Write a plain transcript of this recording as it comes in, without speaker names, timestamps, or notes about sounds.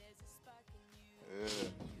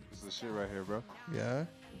the shit right here, bro. Yeah.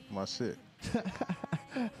 My shit.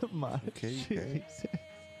 My Okay, shit. okay.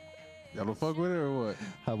 Y'all don't fuck with it or what?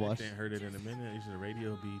 I I watched. ain't heard it in a minute. These are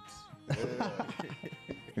radio beats.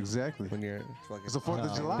 Exactly. When you're fucking. It's the 4th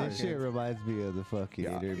of July. This shit reminds me of the fucking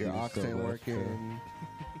Your interview. aux so ain't much, working.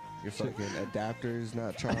 Your fucking adapter's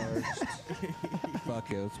not charged.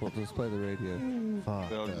 Fuck it, let's play the radio. Fuck.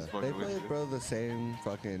 They'll just They fucking with play, you. bro, the same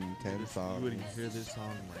fucking 10 You songs. wouldn't hear this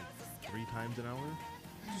song like 3 times an hour.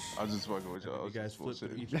 I'm just fucking with y'all. I You was guys just flip through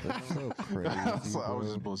bullshitting. each That's so crazy. I was bro.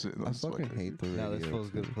 just bullshitting. I I'm just fucking fucking hate the radio. Now this fool's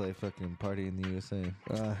gonna play fucking Party in the USA.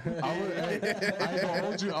 I ain't gonna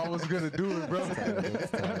hold you. I was gonna do it, bro.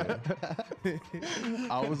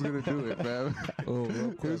 I was gonna do it, man. Oh,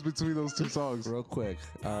 real It quick. was between those two songs. Real quick.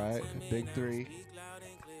 All right. Big 3.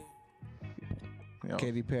 Yo,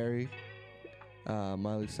 Katy Perry.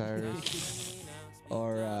 Miley Cyrus.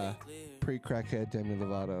 Or pre-crackhead Demi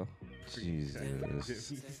Lovato.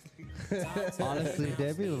 Jesus. Honestly,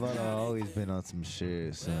 Debbie Lovato always been on some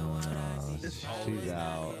shit, so she's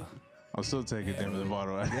out. I'm still taking Demi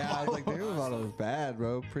Lovato. Yeah, I was like, Demi Lovato was bad,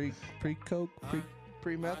 bro. Pre-coke,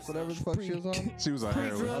 pre-meth, whatever the fuck she was on. She was on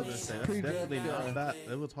heroin. I was gonna say, that's definitely not that.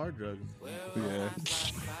 It was hard drugs. Yeah.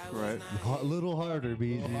 Right. A little harder, A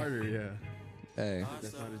BG. little harder, yeah. Hey,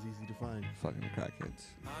 That's not as easy to find. fucking crackheads.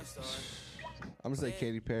 I'm gonna say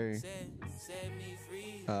Katy Perry,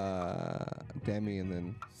 Demi, and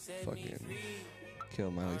then fucking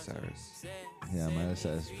kill Miley Cyrus. Yeah, my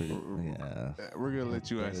size is pretty. Yeah, We're gonna let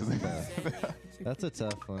you answer that. that's a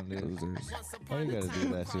tough one, dude. Losers. Why you gotta do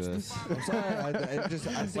that to us? I'm sorry. I That's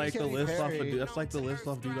think like the Katy list off. Perry- That's like the list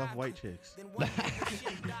off dude off white chicks.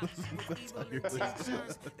 That's on your list.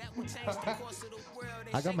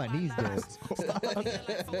 I got my knees done.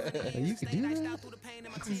 You can do that?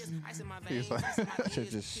 He's like,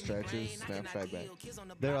 Shit just stretches, snaps right back.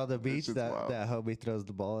 They're on the beach. shit's That wild. homie throws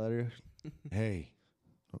the ball at her. Hey.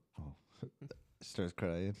 Oh. Starts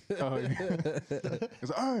crying. oh, yeah.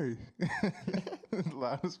 It's alright.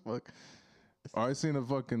 Loud as fuck. I seen a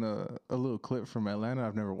fucking a little clip from Atlanta.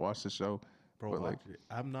 I've never watched the show. Bro, But, like, watch it.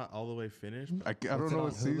 I'm not all the way finished. I don't know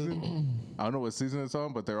what season. I don't know what season it's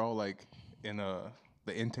on, but they're all like in the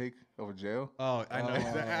intake of a jail. Oh, I know. And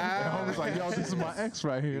homie's like, yo, this is my ex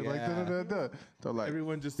right here. Like, da da da da. They're like,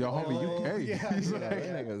 Everyone just yo, homie, you gay. He's That like,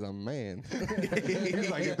 nigga's a man. he's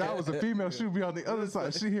like, if that was a female, she'd be on the other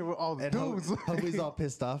side. She here with all the And dudes. homie's all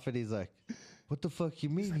pissed off, and he's like, "What the fuck you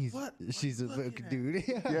mean? He's "What? she's a fucking dude."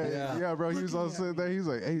 Yeah, bro. He was all saying that.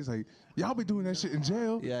 He's like, y'all be doing that shit in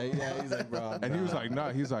jail. Yeah, he's like, bro. And he was like,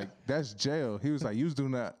 nah. He's like, that's jail. He was like, you was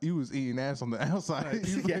doing that. You was eating ass on the outside.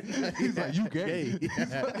 He's like, you gay.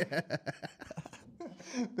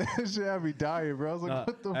 That shit had me dying, bro. I was like,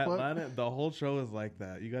 what the fuck? Atlanta, the whole show is like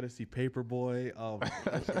that. You got to see Paperboy. Oh, man,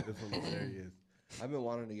 that shit is hilarious. I've been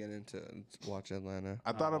wanting to get into watch Atlanta.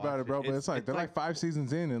 I thought about watch it, bro, it. but it's like It's they're like- like 5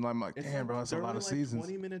 seasons in, and I'm like, damn, bro, that's a they're lot only of like seasons.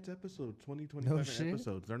 20 minutes episode, 20, 25 shit. minute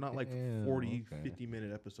episodes. They're not like Damn, 40, okay.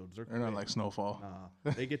 50-minute episodes. They're not quick. like Snowfall.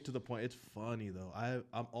 Nah, they get to the point. It's funny though.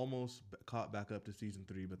 I'm almost caught back up to season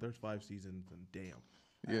 3, but there's 5 seasons, and damn.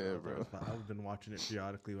 I Yeah, don't know if bro. that was fun. I've been watching it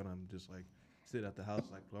periodically when I'm just like sit at the house,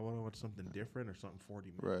 like, do I want to watch something different or something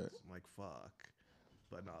 40 minutes? Right. I'm like, fuck.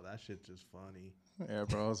 But no, that shit's just funny. Yeah,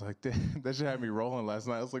 bro. I was like, damn, that shit had me rolling last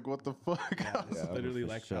night. I was like, what the fuck? It's I would literally for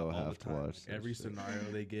like sure that all have the to time. watch Like, that every shit. scenario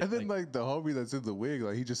they get. And then like the homie that's in the wig,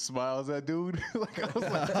 like he just smiles at dude. Like I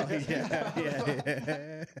was like,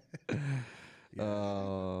 yeah.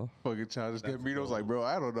 fucking childish Gambino was like, bro,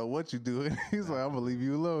 I don't know what you doing. He's like, I'm gonna leave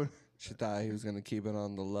you alone. She thought he was gonna keep it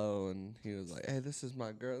on the low, and he was like, "Hey, this is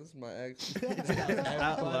my girl. This is my ex."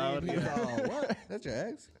 Out loud, He's yeah. all, what? That's your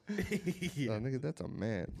ex? Yeah. Oh, nigga, that's a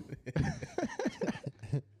man.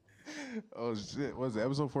 Oh shit, what was it?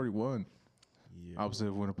 Episode 41. Yeah. Opposite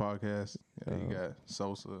of Winter Podcast. Yeah, you got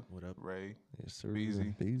Sosa, What up? Ray, Yes, sir.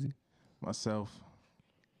 Beezy, Easy. myself.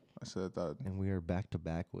 I said that. And we are back to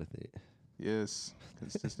back with it. Yes,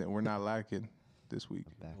 consistent. We're not lacking this week.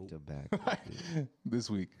 Back to back. with it. This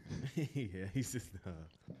week. Yeah, he's just.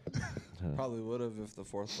 Probably would have if the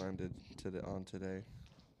fourth landed on today.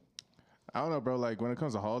 I don't know, bro. Like when it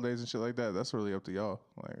comes to holidays and shit like that, that's really up to y'all.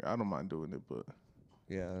 Like I don't mind doing it, but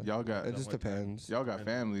Yeah. y'all got It just like that. depends. y'all got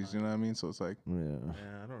families. You know what I mean? So it's like, Yeah.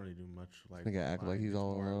 Yeah, I don't really do much. Like, Nigga act like mine he's is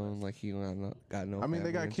all more or alone, less- like he got no. I mean,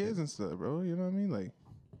 they family got and kids shit. and stuff, bro. You know what I mean? Like,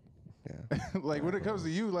 Yeah. like when it comes to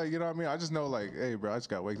you, like you know what I mean? I just know, like, hey, bro, I just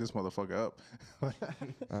gotta wake this motherfucker up.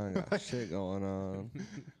 I ain't got shit going on.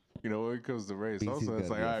 You know, when it comes to race, BC's also it's gotta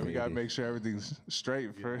like, be all right, we gotta faded. make sure everything's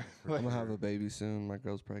straight for. I'm Like, gonna have a baby soon. My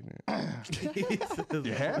girl's pregnant.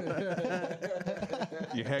 your head,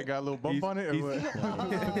 your head got a little bump on it, or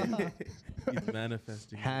what? He's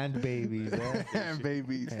manifesting. Hand babies. Hand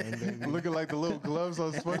babies, looking like the little gloves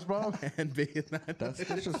on SpongeBob. And baby. That's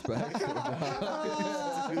disrespectful.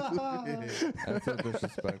 That's so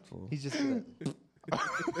disrespectful. He's just gonna,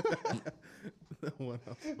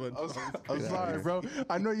 I'm sorry, bro.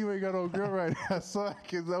 I know you ain't got no girl right now, so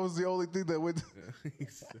that was the only thing that went.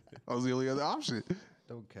 That was the only other option.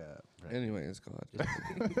 don't cap. Anyways, God.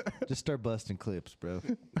 Just start busting clips, bro.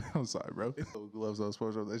 I'm sorry, bro. Little gloves on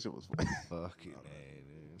SpongeBob. That shit was funny. Fucking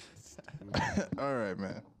A, dude. All right,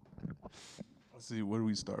 man. Let's see. Where do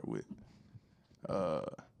we start with?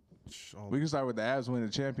 We can start with the Avs winning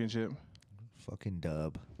the championship. Fucking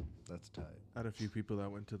dub. That's tight. I had a few people that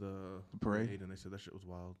went to the parade? and they said that shit was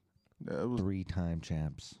wild. Yeah, it was. 3-time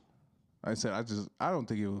champs. I said I don't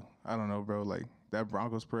think it was, I don't know, bro. Like that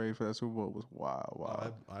Broncos parade for that Super Bowl was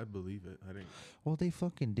wild. I believe it. I think Well, they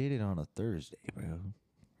fucking did it on a Thursday, bro.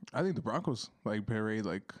 I think the Broncos like parade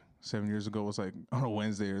like 7 years ago was like on a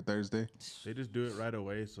Wednesday or Thursday. they just do it right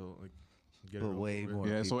away. So like, get it But over way with. more.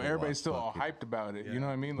 Yeah, so people everybody's watch still all fucking- hyped about it. Yeah. You know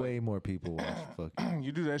what I mean? Like, Way more people watch fucking.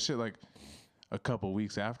 you do that shit like a couple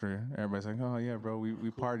weeks after. Everybody's like, oh yeah, bro, we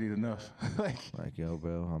partied enough. Like, Like, yo,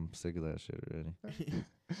 bro, I'm sick of that shit already.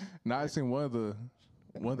 now I seen one of the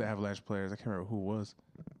Avalanche players. I can't remember who it was.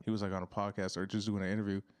 He was like on a podcast or just doing an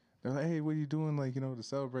interview. They're like, hey, what are you doing? Like, you know, to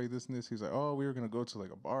celebrate this and this. He's like, oh, we were gonna go to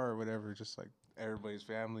like a bar or whatever, just like everybody's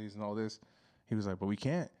families and all this. He was like, but we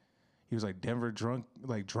can't. He was like, Denver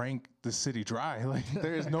drank the city dry. Like,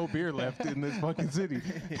 there is no beer left in this fucking city.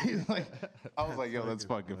 He's like, I was like, yo, that's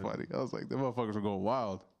fucking funny. I was like, the motherfuckers were going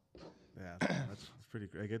wild. Yeah, that's pretty.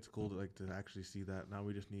 Like, it's cool to actually see that. Now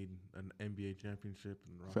we just need an NBA championship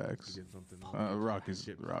and Rockets Facts. to get something.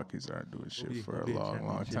 Rockies aren't doing shit We'll be- for we'll a be long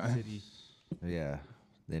championship time. city. Yeah,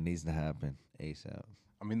 that needs to happen ASAP.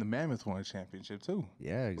 I mean, the Mammoth won a championship too.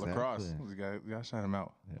 Yeah, exactly. Lacrosse. You gotta shout him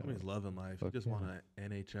out. He's loving life. He Fuck just yeah. won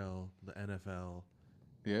an NHL, the NFL.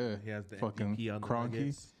 Yeah. He has the fucking MVP on the Kroenke.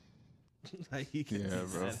 Nuggets. Like, he can Yeah,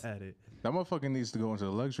 bro. at it. That motherfucker needs to go into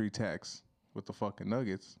the luxury tax with the fucking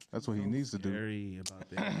Nuggets. That's what he needs to do. Scary about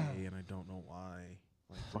the NBA, and I don't know why.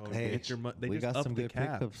 Like, bro, Fucking they Hey, hit your they we just got upped some the good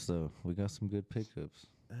cap. pickups, though. We got some good pickups.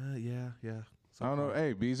 Yeah. So I don't know. far.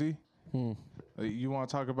 Hey, BZ, Hmm. you want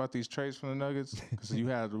to talk about these trades from the Nuggets? Because you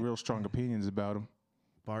had real strong opinions about them.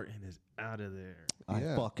 Barton is out of there. I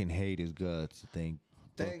Yeah. fucking hate his guts. Thank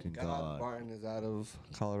fucking God. Barton is out of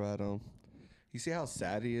Colorado. You see how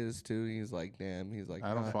sad he is too. He's like, damn. He's like,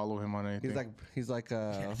 I don't nah. follow him on anything. He's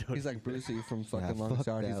like Brucey from fucking fuck Longest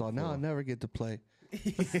Yard. He's that like, no, I'll fool. never get to play.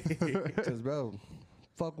 Because bro,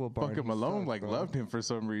 fuck Will Barton. fucking He Malone sucks, like bro. loved him for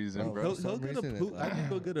some reason, No, bro. He'll some get a reason hoop. it- I think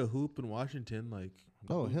he'll get a hoop in Washington. Like,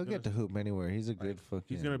 Oh, who's he'll gonna- get to hoop anywhere. He's a good fucking.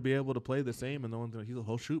 He's gonna be able to play the same, and no one's gonna.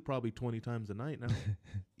 He'll shoot probably 20 times a night now.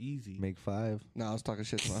 Easy. make 5. No, I was talking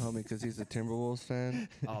shit to my homie because he's a Timberwolves fan.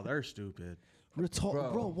 Oh, they're stupid. Bro.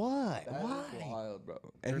 What? That is Why? wild, bro.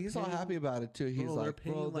 And They're he's all paying- happy about it too. He's Bro, they're like,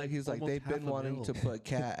 bro, paying, like, he's like, almost they've been half a wanting mil. to put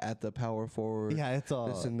Cat at the power forward. Yeah, it's all.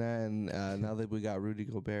 This and that, and now that we got Rudy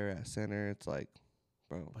Gobert at center, it's like,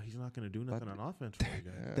 bro, But he's not gonna do nothing on offense for you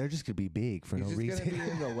guys. They're just gonna be big for he's no just reason. gonna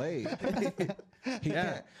be in the way. He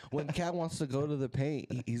can't. When Cat wants to go to the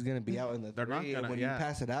paint, he's gonna be out in the They're not three, and gonna- when yeah. you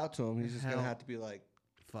pass it out to him, he's just Hell. gonna have to be like,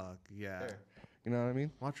 Fuck yeah. there. You know what I mean?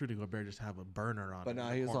 Watch Rudy Gobert just have a burner on. But him nah, in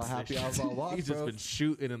the he was all corner happy. this I was year. all, watch, He's just bro. been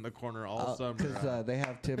shooting in the corner all summer. Because they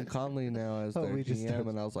have Tim Conley now as Oh, their we just GM, touched-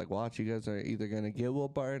 and I was like, watch, you guys are either going to get Will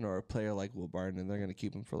Barton or a player like Will Barton, and they're going to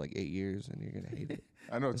keep him for like 8 years, and you're going to hate it.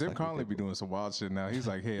 I know Tim like Conley be doing some wild shit now. He's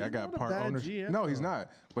like, hey, I got not a part bad ownership. GM, No, he's though.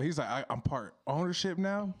 not. But he's like, I'm part ownership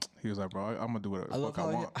now. He was like, bro, I'm gonna do whatever I the love fuck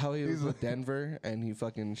I want. how he was He's with like- Denver, and he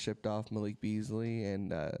fucking shipped off Malik Beasley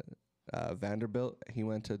and Vanderbilt. He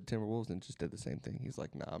went to Timberwolves and just did the same thing. He's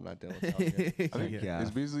like, nah, I'm not dealing with y'all here. I think Yeah.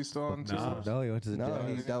 is Beasley still on? Nah. No, he went to the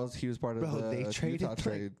No, Jazz. he was part of Bro, the they traded Utah like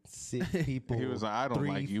trade. 6 people. He was like, I don't 3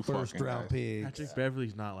 like you first fucking round guys. picks. Patrick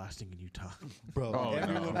Beverly's not lasting in Utah. Bro, Oh,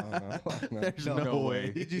 everyone- no. No. There's No no,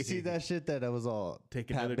 way. Did you see that shit that was all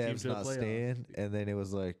Taking Pat another team Bev's to the not playoffs. staying, and then it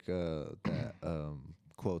was like that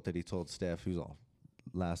quote that he told Steph, he was all,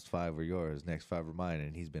 last 5 were yours, next 5 were mine,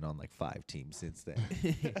 and he's been on like 5 teams since then.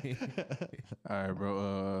 All right,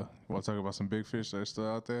 bro. Want to talk about some big fish that are still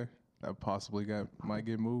out there that possibly might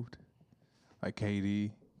get moved, like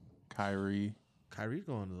KD, Kyrie, Kyrie's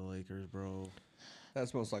going to the Lakers, bro.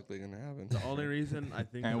 That's most likely going to happen. The only reason I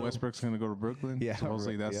think and though, Westbrook's gonna go to Brooklyn. Yeah,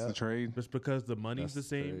 supposedly right, that's yeah. the trade. just because the money's That's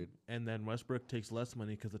the the same, trade. and then Westbrook takes less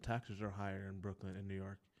money because the taxes are higher in Brooklyn and New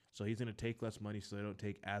York. So he's gonna take less money, so they don't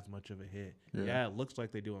take as much of a hit. Yeah. Yeah, it looks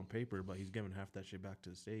like they do on paper, but he's giving half that shit back to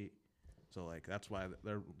the state. So like that's why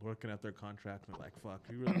they're looking at their contract and they're like, fuck,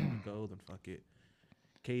 you really want to go? Then fuck it.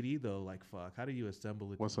 KD though, like fuck, how do you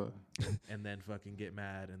assemble it? What's up? And then fucking get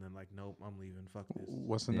mad and then like, nope, I'm leaving. Fuck this.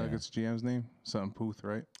 What's the Yeah. Nuggets GM's name? Something Puth,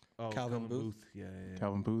 right? Oh, Calvin Booth? Yeah.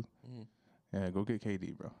 Calvin Puth. Mhm. Yeah, go get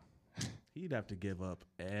KD, bro. He'd have to give up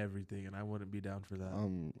everything, and I wouldn't be down for that.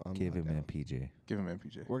 I'm Give not him down. MPJ. Give him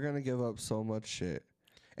MPJ. We're gonna give up so much shit,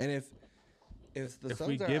 and if the If Suns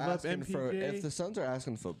we are give up asking for, MPJ? if the Suns are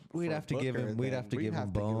asking for, We'd for have to give Booker, him- we'd then have to we'd give him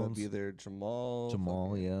have to give up Bones. either Jamal, Jamal,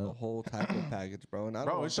 fucking yeah. the whole tackle package, bro. And I don't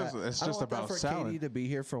Bro, want it's just- that. it's I don't just want that about for salary. KD to be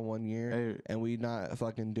here for 1 year Hey. and we not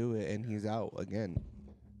fucking do it, and he's out again.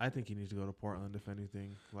 I think he needs to go to Portland, if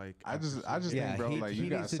anything. Like I after just season. think, Yeah, bro, he, like, he you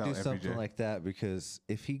gotta needs to sell do something MPJ. like that because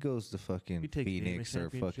if he goes to fucking He takes Phoenix Davis or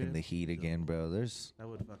fucking the Heat championship, again, bro, there's that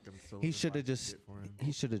would fucking. he should solidify have just shit for him.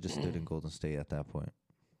 he should have just stood in Golden State at that point.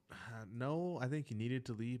 No, I think he needed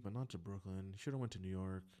to leave, but not to Brooklyn. He should have went to New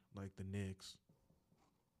York, like the Knicks.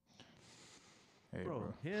 Hey, Bro,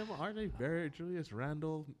 bro. him, R.J. Barrett, Julius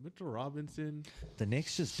Randle, Mitchell Robinson. The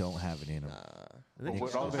Knicks just don't have it in them. The But Knicks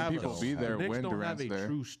would all don't them have people a- be there the Knicks when don't Durant's have a there?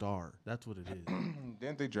 true star. That's what it is.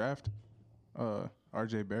 Didn't they draft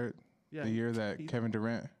RJ Barrett Yeah, the year that he- Kevin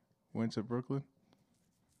Durant went to Brooklyn?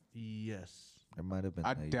 Yes. It might have been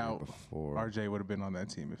I the year doubt before. RJ would have been on that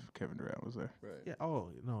team if Kevin Durant was there. Right. Yeah. Oh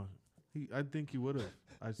no. I think he would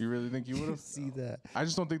have. You really think you would have? see that? I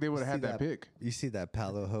just don't think they would have See had that that? pick. You see that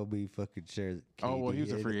Paolo Hobie fucking shares? Oh, well, he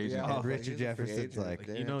was a KD free and- agent. Yeah, And he's Richard a free Jefferson's agent. like,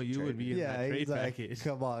 They You have know, to you trade would be in yeah, that trade he's like, package.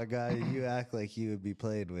 come on, guy, you act like you would be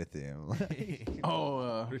playing with him.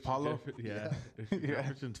 Oh, Richard Paulo? Yeah. Richard Yeah.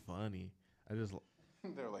 Jefferson's funny. I just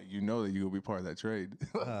They're like, you know that you will be part of that trade.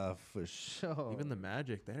 For sure. even the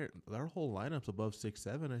Magic. Their whole lineup's above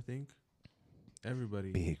 6'7", I think.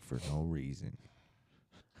 Everybody. Big for no reason.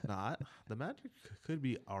 Not the Magic could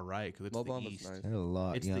be all right because it's Mo the Bamba's East. nice. They're a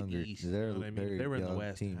lot It's younger. the East. They're You know what I mean? very If they were in the young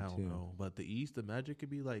West, team hell too. no. But the East, the Magic could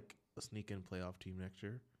be like a sneak-in playoff team next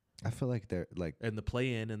year. I feel like they're like And the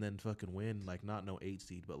play-in and then fucking win, like not no 8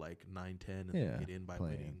 seed, but like 9-10 and Yeah, then get in by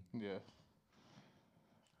play-in. winning. Yeah.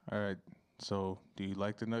 All right. So, do you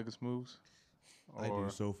like the Nuggets moves? I do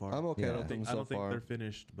so far. I'm okay Yeah. with them I so don't think far. they're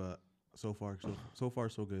finished, but so far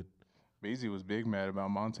so good. Beasley was big mad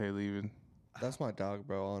about Monte leaving. That's my dog,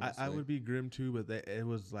 bro. Honestly, I would be grim too, but it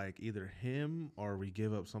was like either him or we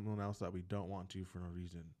give up someone else that we don't want to for no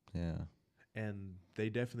reason. yeah. And they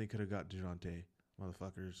definitely could have got DeJounte,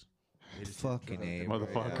 motherfuckers. They just Fucking didn't A, try. bro.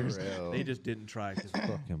 Motherfuckers. Yeah, bro. They just didn't try. 'Cause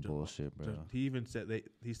fucking bullshit, bro. He even said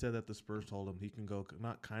he said that the Spurs told him he can go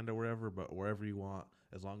not kind of wherever, but wherever you want,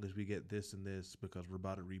 as long as we get this and this, because we're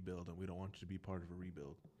about to rebuild and we don't want you to be part of a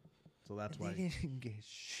rebuild. So that's why. They didn't get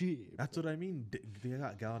shit. That's what I mean. They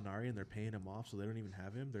got Gallinari and they're paying him off, so they don't even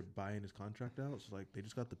have him. They're buying his contract out, so like they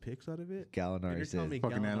just got the picks out of it. And Gallinari you're telling said, me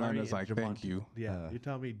Fucking Gallinari Atlanta's and like, thank you. Yeah, you're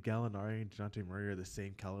telling me Gallinari and DeJounte Murray are the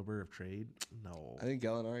same caliber of trade? No. I think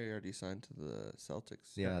Gallinari already signed to the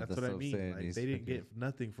Celtics. Yeah, that's that's what I I'm mean. saying. Like, He's they didn't fucking- get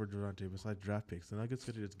nothing for DeJounte besides draft picks. The Nuggets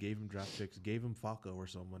could have just gave him draft picks, gave him Falco or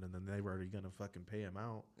someone, and then they were already gonna fucking pay him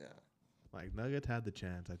out. Yeah. Like Nuggets had the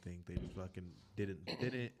chance. I think they just fucking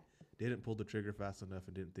didn't pull the trigger fast enough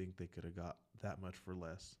and didn't think they could have got that much for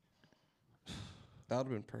less. That would have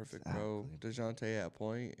been perfect, bro. DeJounte at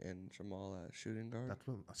point and Jamal at shooting guard. That's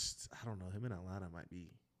what I don't know. Him in Atlanta might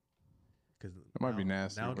be. Because It might be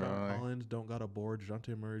nasty, Now bro. John Like- Collins don't got a board.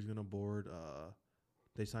 DeJounte Murray's gonna board.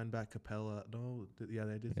 They signed back Capella. No, yeah,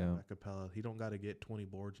 they did Yeah. sign back Capella. He don't got to get 20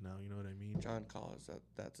 boards now. You know what I mean? John Collins,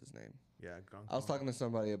 that's his name. Yeah. I was talking to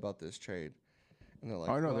somebody about this trade, and they're like,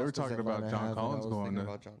 Oh, I know, "Who they were else does talking about Atlanta John have?" And Collins I was going thinking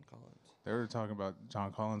to- about John Collins. They were talking about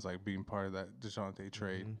John Collins like being part of that DeJounte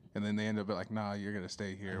trade, Mhm. and then they ended up like, "Nah, you're gonna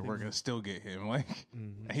stay here. think We're so. gonna still get him." Like,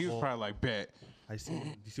 Mhm. and he was Well, probably like, "Bet." I see.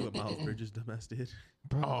 You see what Miles Bridges dumbass did?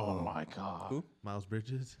 Bro, Oh my god. Who? Miles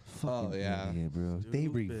Bridges, fucking yeah. idiot, bro. They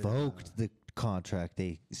Stupid. revoked the contract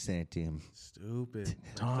they sent him. stupid.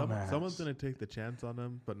 Like, Dumbass. someone's gonna take the chance on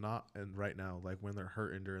him, but not. And right now, like when they're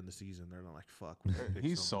hurting during the season, they're not like, "Fuck." we gotta pick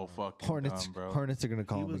He's so someone up. fucking Hornets, dumb, bro. Hornets are gonna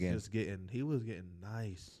call He him was again. just getting. He was getting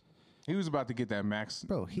nice. He was about to get that max.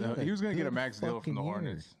 Bro, he had a he was gonna get a good max deal from the fucking year.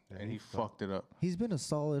 Hornets, Yeah, and he he fucked- fucked it up. He's been a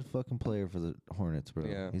solid fucking player for the Hornets, bro.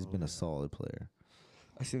 Yeah. He's been Oh, a yeah. solid player.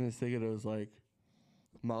 I seen this thing and it was like,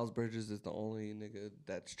 Miles Bridges is the only nigga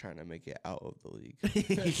that's trying to make it out of the league. Yeah,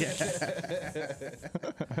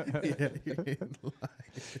 he didn't lie.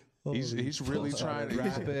 He's really trying to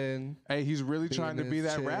rapping. Hey, he's really being trying to be his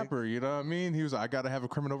that chick. rapper. You know what I mean? He was like, I gotta have a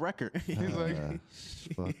criminal record. He's like,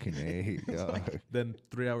 fucking A, dog. Then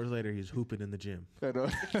 3 hours later, he's hooping in the gym. I know.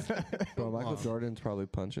 Bro, Michael Jordan's probably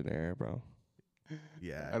punching air, bro.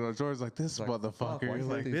 Yeah. I know. Jordan's like, this Like, fuck, motherfucker. why He's you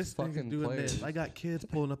like, Like these this fucking fucking doing players. this. I got kids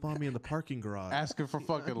pulling up on me in the parking garage. asking for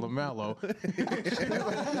fucking LaMelo.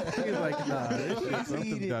 He's like, nah, this shit,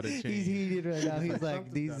 something's got to change. He's heated right now. He's like,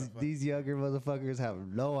 Something's these gotta fuck. these younger motherfuckers have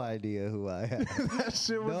no idea who I am. That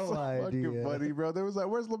shit was No so fucking idea. funny, bro. They was like,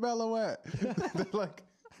 where's LaMelo at? They're like,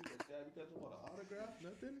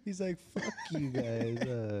 He's like, fuck you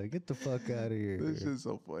guys. Get the fuck out of here. this shit's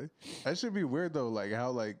so funny. That should be weird though. Like how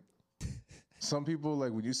like some people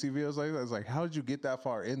like when you see videos like that, it's like, how'd you get that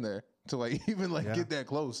far in there to like even like Yeah. get that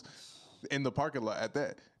close in the parking lot at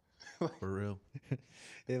that? For real.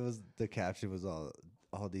 It was the caption was all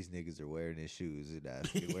these niggas are wearing his shoes and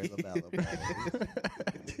asking where LaMelo.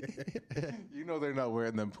 You know they're not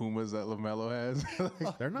wearing them Pumas that LaMelo has.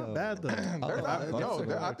 They're not bad, though. They're not, that's no, a-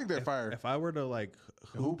 they're- I think they're fire. If I were to, like,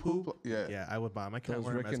 hoop, yeah. yeah, I would buy them. I can't Those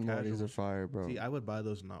wear them Rick as and Morty's casual. are fire, bro. See, I would buy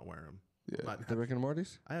those and not wear them. Yeah. The Rick and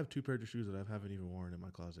Morty's? I have 2 pairs of shoes that I haven't even worn in my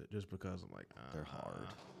closet just because I'm like, They're hard.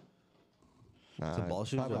 Nah, Some ball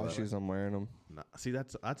shoes Top or Dog what? shoes, I'm wearing them. Nah. See,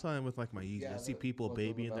 that's how I'm with like my Yeezys. Yeah, I see the- people what,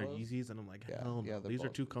 the babying their LaMelos? Yeezys, and I'm like, Yeah, hell yeah, no, they're these are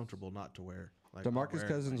balls. too comfortable not to wear. Like, not DeMarcus wear it.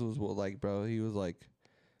 Cousins was like, bro, he was like,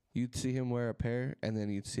 you'd see him wear a pair, and then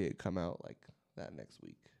you'd see it come out like that next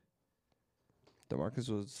week. DeMarcus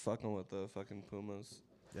was fucking with the fucking Pumas.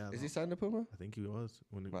 Yeah, Is no, he signed to Puma? I think he was.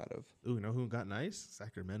 Might have. Ooh, you know who got nice?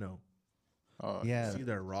 Sacramento. Yeah, See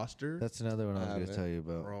their roster? that's another one I was going to haven't. tell you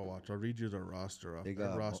about. Bro, watch. I'll read you the roster off. They Their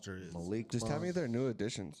got roster is Malik. Just tell me Monk. their new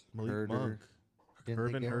additions. Malik Herder. Monk, Didn't they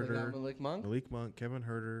Herman get rid of They got Herder, Malik Monk? Malik Monk, Kevin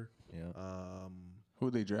Herder. Yeah.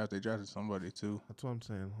 Who they draft? They drafted somebody too. That's what I'm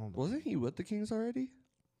saying. Hold on. Wasn't he with the Kings already?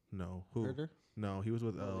 No, who? Herder? No, he was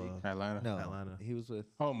with Atlanta. No, Atlanta. he was with.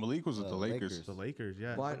 Oh, Malik was with the Lakers. the Lakers.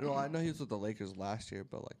 Yeah, Well, I know he was with the Lakers last year,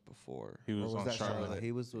 but like before. He was Or on that Charlotte.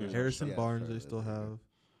 He was with Harrison yeah, Barnes. They Charlotte, still yeah. have.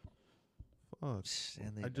 Fuck.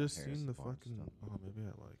 And they I got just Harrison seen the Barnes fucking. stuff. Oh, maybe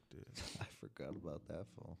I liked it. I forgot about that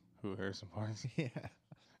fool. Who, Harrison Barnes? Yeah.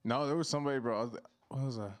 No, there was somebody, bro. I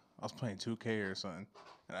was playing 2K or something,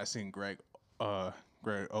 and I seen Greg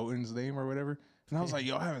Oden's name or whatever, and I was like,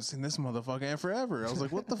 yo, I haven't seen this motherfucker in forever. I was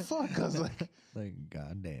like, what the fuck? I was like, Like,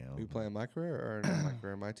 goddamn. Are you playing my career or not my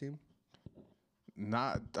career, my team?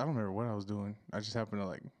 I don't remember what I was doing. I just happened to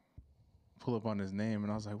like pull up on his name,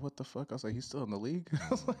 and I was like, what the fuck? I was like, he's still in the league. I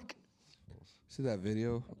was like, See that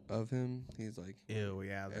video of him? He's like, Ew,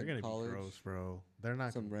 yeah, they're In gonna college, be gross, bro. They're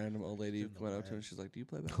not. some random old lady in the went up to him. bag. She's like, "Do you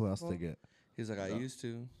play Who basketball?" else they get? He's like, "I used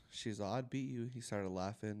to." She's like, "I'd beat you." He started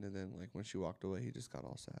laughing, and then like when she walked away, he just got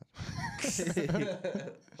all sad.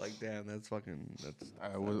 Like, damn, that's fucking.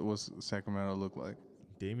 That's what's Sacramento look like?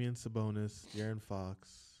 Damian Sabonis, De'Aaron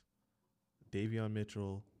Fox, Davion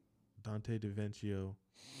Mitchell, Dante DiVincenzo,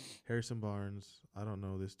 Harrison Barnes. I don't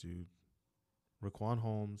know this dude. Raquan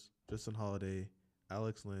Holmes, Justin Holiday,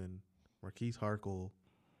 Alex Lynn, Marquise Harkle,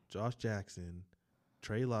 Josh Jackson,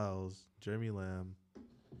 Trey Lyles, Jeremy Lamb,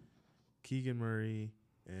 Keegan Murray,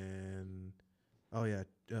 and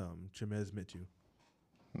Chimez Mitu.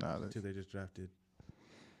 Nah, Two they just drafted.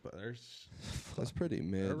 But that's pretty their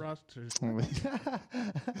mid. roster,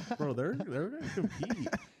 bro. They're gonna compete,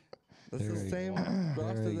 That's They're the a same young-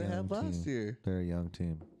 roster they're a they had young last team. year. They're a young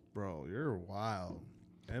team. bro. You're wild.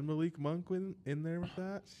 And Malik Monk in there with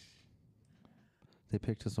that. They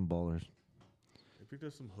picked up some ballers. They picked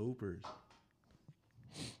up some hoopers.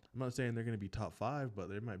 I'm not saying they're going to be top 5, but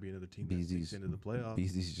there might be another team that sneaks Beezy's into the playoffs.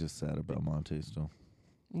 Beezy's just sad about Monte still.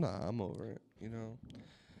 Nah, I'm over it. You know,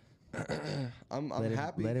 I'm Let him,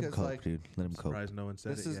 happy let him because cope, like dude. Let him cope. Surprised no one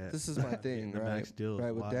said this it is yet. this is my thing, The right? max deal is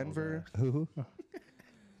Right with wild, Denver, Who?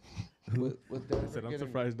 with Denver I said, I'm getting-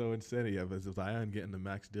 surprised no one said it yet, but Zion getting the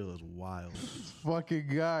max deal is wild. fucking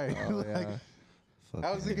guy. Oh, Like, yeah.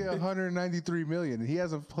 how's he get 193 million? He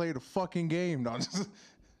hasn't played a fucking game. No,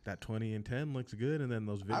 That 20 and 10 looks good, and then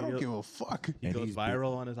those I don't videos. give a fuck. He And goes he's big.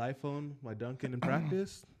 viral on his iPhone by dunking in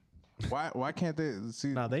practice. Why can't they see?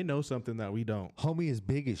 Now they know something that we don't. Homie is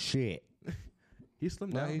big as shit. He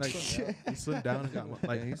slimmed No, down. he Like, slimmed down. he slimmed down and got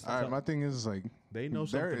like. Yeah, he's- All right, my thing is like they know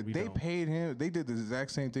something we they don't. paid him. They did the exact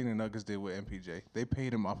same thing the Nuggets did with MPJ. They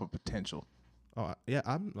paid him off of potential. Oh yeah,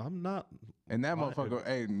 I'm not. And that Why- motherfucker,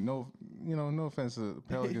 hey, no offense to the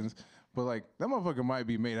Pelicans, but like that motherfucker might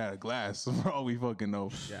be made out of glass for all we fucking know.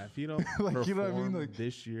 Yeah, if you don't Like, perform you know what I mean? Like-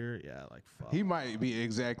 this year, yeah, like fuck. He might be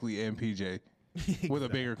exactly MPJ with a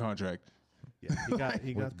bigger contract. Yeah, he got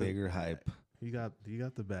With the bigger hype. He got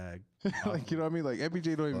the bag. Like you know what I mean? Like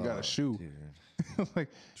MPJ don't even got a Fuck, shoe. dude. Like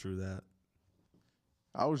True that.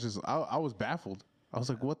 I was baffled. I was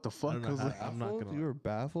like, what the I fuck? don't know I was how- like, I'm not Baffled? gonna. You were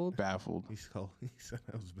baffled. baffled. He said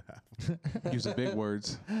I was baffled. Using big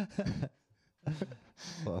words.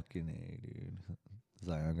 Fucking A, dude.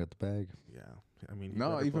 Zion got the bag. Yeah, I mean, he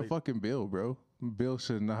No, better even play- fucking Bill, bro. Bill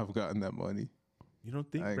should not have gotten that money. You don't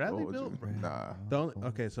think I ain't Bradley gonna hold Bill? you. Nah.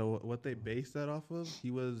 Okay, so what they based that off of?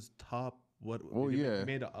 He was top. What? Well, he yeah.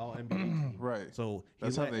 made an All NBA team. Right. So he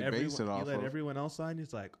That's how let they everyone, based it off He let of. everyone else sign.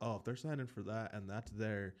 He's like, oh, if they're signing for that and that's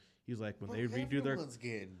there, he's like, when they redo their. Everyone's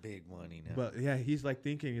getting big money now. But yeah, he's like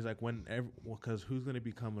thinking. He's like, because who's gonna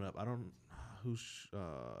be coming up? I don't. Whose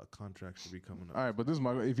contract should be coming up? All right, but this is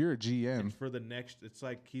my. If you're a GM, It's for the next. It's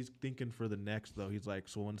like he's thinking for the next though. He's like,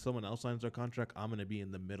 so when someone else signs their contract, I'm gonna be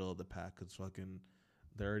in the middle of the pack because fucking,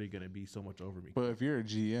 they're already gonna be so much over me. but if you're a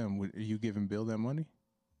GM, are you giving Bill that money?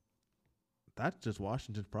 That's just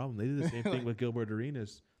Washington's problem. They did the same thing with Gilbert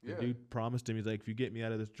Arenas. The Yeah. dude promised him, he's like, if you get me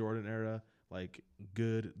out of this Jordan era, like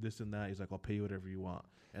good, this and that, he's like, I'll pay you whatever you want.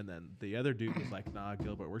 And then the other dude was like, nah,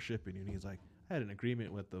 Gilbert, we're shipping you. And he's like, I had an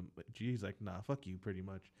agreement with them. He's like, nah, fuck you, pretty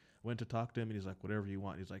much. Went to talk to him, and he's like, whatever you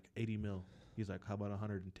want. He's like, 80 mil. He's like, how about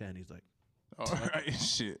 110? He's like, All right,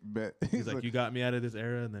 shit, bet. he's like, you got me out of this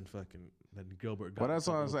era, and then Gilbert got Well, me that's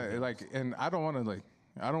what I'm over saying. there. Like, and I don't want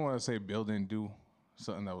to say Bill didn't do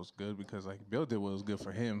something that was good because like Bill did what was good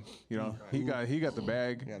for him. You know, he got the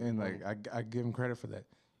bag, got the and money. like I give him credit for that.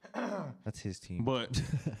 That's his team. But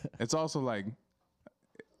it's also like,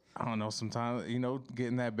 I don't know, sometimes,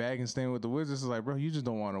 getting that bag and staying with the Wizards is like, bro, you just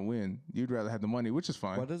don't want to win. You'd rather have the money, which is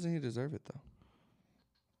fine. Why doesn't he deserve it though?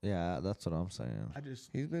 Yeah, that's what I'm saying. I just,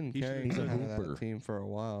 He's been He carrying should've kind of hooper. that team for a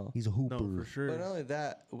while. He's a hooper. no, for sure. But not only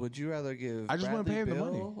that, would you rather give I just wanna Bradley pay him the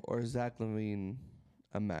money. Beal or Zach Levine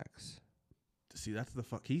a max? See, that's the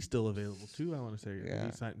fuck. He's still available too. I want to say. Yeah.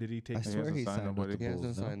 Did he take? I swear hasn't he signed signed nobody. with the He Bulls.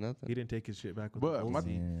 hasn't no? signed nothing. He didn't take his shit back with But the Bulls.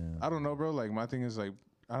 my- Yeah. I don't know, bro. Like my thing is like,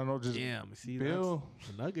 I don't know, just Damn, see, Bill.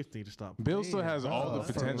 the Nuggets need to stop. Bill still has all Oh, the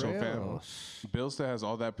for potential, fam. real? Bill still has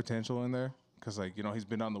all that potential in there because, like, he's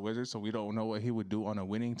been on the Wizards, so we don't know what he would do on a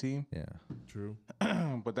winning team. Yeah. True.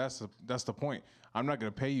 But that's the point. I'm not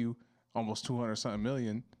gonna pay you almost 200 something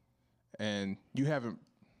million, and you haven't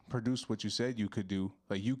produced what you said you could do.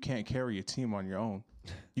 Like, you can't carry a team on your own.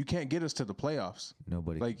 You can't get us to the playoffs.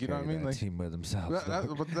 Nobody Like, can you know what I carry mean? that Like, team by themselves.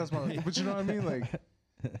 But that's my. But you know what I mean? Like,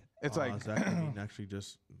 it's like Zach Levine actually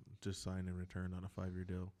just signed and returned on a 5-year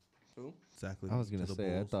deal. Who? Zach I Levine was gonna to the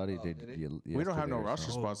say, I Bulls. thought he Oh, did. did he? we don't have no yesterday or roster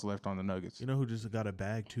something. spots left on the Nuggets. You know who just got a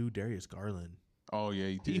bag too? Darius Garland. Oh yeah,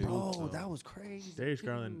 he did. Oh, that was crazy. Darius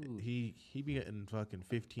Garland, dude. he be getting fucking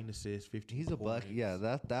 15 assists, 15. He's a buck. points, Yeah,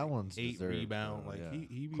 that one's 8 deserved, rebound. bro, Like yeah.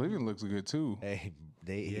 he be, Cleveland looks good too. Hey,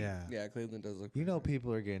 Yeah. Yeah, Cleveland does look. You know, pretty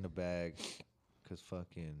people are getting a bag because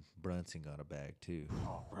fucking Brunson got a bag too.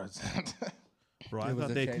 Oh, bro. Bro, I It was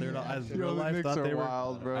thought a they chain cleared all. I reaction. real Yo, the life Knicks thought are they were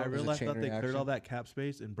wild, bro. I It was a realized chain thought they cleared reaction. all that cap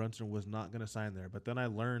space and Brunson was not gonna sign there. But then I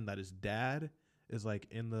learned that his dad is like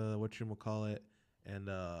in the whatchamacallit and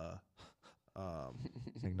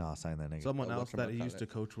It's like, nah, sign that nigga. someone Oh, else that he whatchamacallit. used to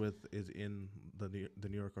coach with is in the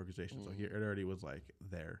New York organization. So he it already was like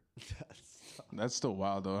there. That's still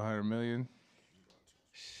wild though. 100 million.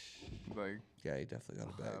 Like Yeah, he definitely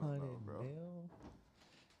got a bag. don't know, bro.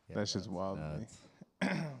 Yeah, That shit's that's wild to me.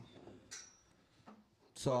 nuts.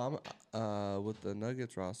 So I'm with the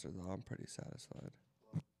Nuggets roster though. I'm pretty satisfied.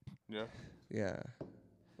 yeah, Yeah,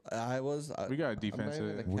 I was. we got a I'm not even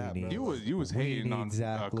defensive. a We cap, need- bro. You was We hating need on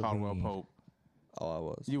Zach Caldwell Levine. Pope. Oh, I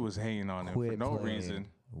was. You was hating on him Quit for no playing. reason.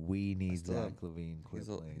 We need still Zach am. Levine. Quit He's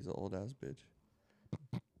a playing. he's an old ass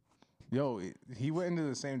bitch. Yo, he went into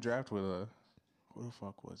the same draft with a. What the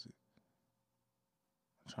fuck was it?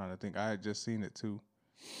 I'm trying to think. I had just seen it too.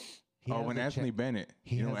 He Oh, has when a Anthony cha- Bennett.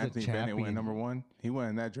 he You know, has a Anthony Bennett went champion. number 1. He went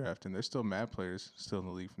in that draft, and there's still mad players still in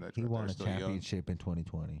the league from that He draft. won They're a still young. championship in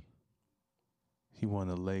 2020. He won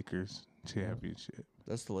the Lakers championship.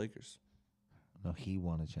 That's the Lakers. No, he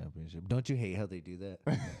won a championship. Don't you hate how they do that?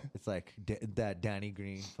 It's like that Danny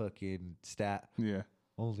Green fucking stat. Yeah.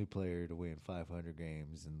 Only player to win 500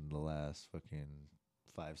 games in the last fucking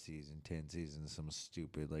 5 seasons, 10 seasons. Some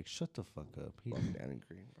stupid. Like, shut the fuck up. He, Fuck Danny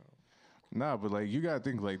Green, bro. Nah, but like you gotta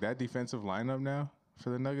think like that defensive lineup now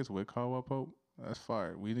for the Nuggets with Caldwell Pope. That's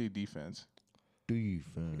fire. We need defense.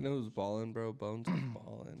 defense. You know who's balling, bro? Bones is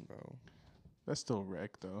balling, bro. That's still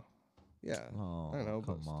wreck though. Yeah, Oh, I know,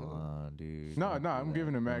 but come still. on, dude. No, Don't no, do I'm that.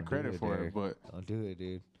 giving him mad Don't do credit for Derek. it, but Don't do it,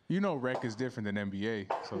 dude. you know, rec is different than NBA,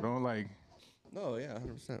 so don't like. No, yeah,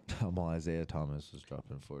 100%. Isaiah Thomas was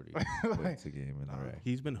dropping 40 points a game in the rack.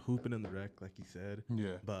 He's been hooping in the rec, like he said.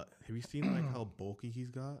 Yeah. But have you seen like how bulky he's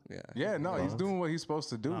got? Yeah. Yeah, no, he's doing what he's supposed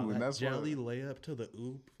to do, Nah, and that that's jelly what. layup to the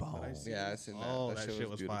oop. Boom. Yeah, I seen that. Oh, that shit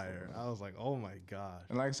was beautiful, fire. man. I was like, oh my gosh.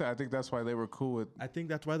 And like I said, I think that's why they were cool with. I think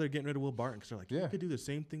that's why they're getting rid of Will Barton because they're like, Yeah. you could do the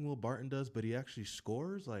same thing Will Barton does, but he actually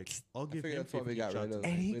scores. Like, I'll I give figure him that's why 50 we got shots. rid of.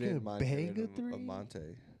 And he we didn't could mind getting bang rid a of three? Monte.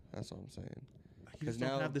 That's what I'm saying. He 'Cause just don't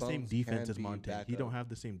now have the same Bones defense can as be Monte. back He don't up. have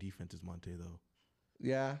the same defense as Monte though.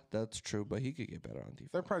 Yeah, that's true, but he could get better on defense.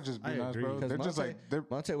 They're probably just being I honest, agree. bro. 'Cause They're just Monte- like they're.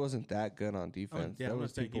 Monte wasn't that good on defense. yeah, there I'm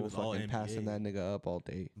was not saying he people was all fucking passing that NBA. nigga up all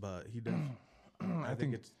day. But he does. I think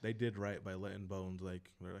think- it's they did right by letting Bones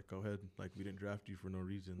like they're like, go ahead, like we didn't draft you for no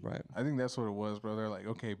reason. Right. I think that's what it was, bro. They're like,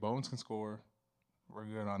 okay, Bones can score. We're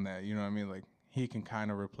good on that. You know what I mean? Like he can kind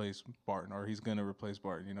of replace Barton, or he's gonna replace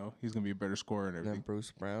Barton. You know, he's gonna be a better scorer and And then everything.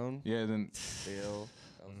 Bruce Brown, Yeah, then still,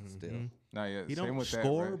 that was a steal. Mhm. not yet. He Same don't with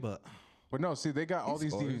score, that, right? but no, see, they got all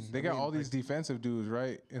these scores. they I got mean, all these defensive dudes,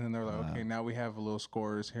 right? And then they're like, Wow. okay, now we have a little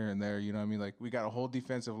scorers here and there. You know what I mean? Like we got a whole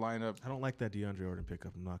defensive lineup. I don't like that DeAndre Jordan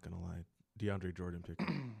pickup. I'm not gonna lie, DeAndre Jordan pickup.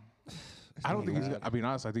 I don't think he's. bad. I mean,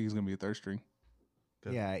 honest, I think he's gonna be a third string.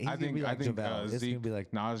 Yeah, he's I gonna think be like I think JaVale. It's Zeke, gonna be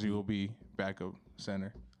like Najee will be backup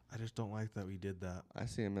center. I just don't like that we did that. I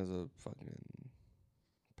see him as a fucking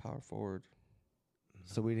power forward.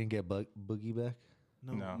 so we didn't get Boogie back.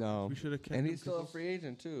 No, No. we should have kept And him he's still a 'cause free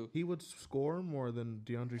agent too. he would score more than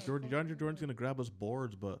DeAndre Jordan. DeAndre Jordan's gonna grab us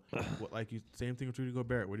boards, but what, like you, same thing with Rudy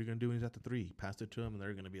Gobert. What are you gonna do when he's at the three? Pass it to him, and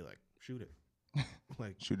they're gonna be like, shoot it,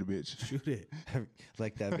 like Shoot a bitch. shoot it.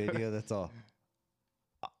 Like that video. That's all.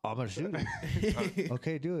 I'm gonna shoot it.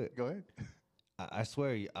 Okay, do it. Go ahead. I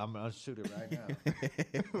swear, I'm gonna shoot it right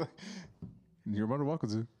now. You're more than welcome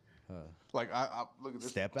to. Uh, Like I look at this.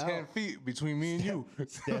 Step 10 out. feet between me and you.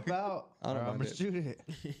 Step out. I don't or I'm mind gonna it. shoot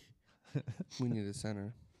it. We need a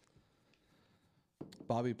center.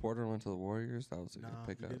 Bobby Porter went to the Warriors. That was a No, good he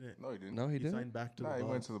pickup. didn't. No, he didn't. No, he He didn't. signed back to Nah, the he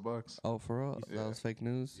went Bucks. to the Bucks. Oh, for real? Yeah. That was fake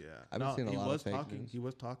news. Yeah, I've been seeing a he lot was of fake talking. news. He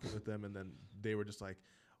was talking with them, and then they were just like,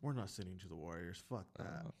 "We're not sending you to the Warriors. Fuck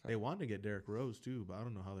that." okay. They wanted to get Derrick Rose too, but I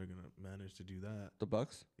don't know how they're gonna manage to do that. The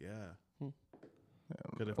Bucks. Yeah. Hmm.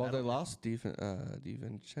 'Cause if Well, they that'll- lost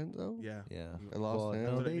DiVincenzo. Yeah. Yeah. They lost Well, him. no,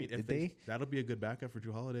 That's what I they- mean. If they- that'll be a good backup for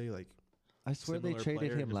Drew Holiday. Like I swear they Similar traded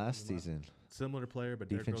player, him just last doesn't season similar player, but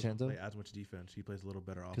Derrick Rose doesn't DiVincenzo? play as much defense. He plays a little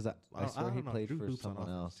better because offense. I swear he don't know. played Drew for hoops on someone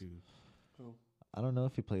offense, else. too. I don't know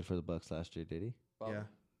if he played for the Bucks last year. Did he? Yeah.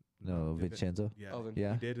 No, Did it- Vincenzo. Yeah. Oh,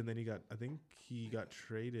 Yeah. He did, and then I think he got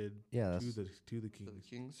traded Yeah, to that's, the To the Kings.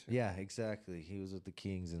 Kings. yeah, exactly. He was with the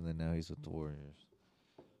Kings, and then now he's with the Warriors.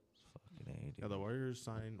 Fucking A, Yeah, the Warriors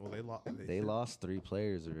signed. Well, they lost. dude. They lost 3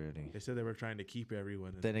 players already. They said they were trying to keep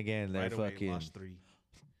everyone. And Then again, they're right away fucking lost 3.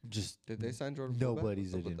 just Did they sign Jordan Poole back?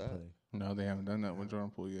 nobody's What's up didn't with that? play. No, they haven't done that with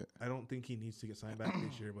Jordan Poole yet. I don't think he needs to get signed back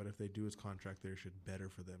this year, but if they do his contract, there should better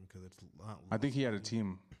for them because it's not. I think he had a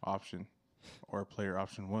team option or a player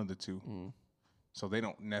option, one of the two. Mm. So they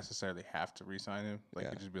don't necessarily have to re-sign him. Like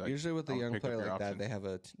Yeah. you just be like, Usually with a "I'm gonna young pick up player your like that, option."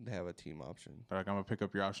 they have a team option. They're like, I'm gonna pick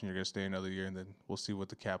up your option. You're gonna stay another year, and then we'll see what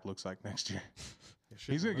the cap looks like next year. It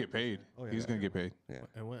should He's go gonna get up this paid. year. Oh, yeah, He's gonna get paid. Yeah,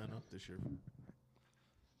 It went up this year.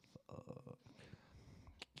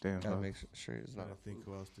 Damn, gotta bro. make sure he's I not. don't think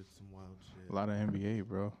who else did some wild shit. A lot of NBA,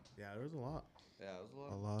 bro. Yeah, there was a lot. Yeah, it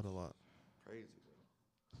was a lot. A lot. Crazy.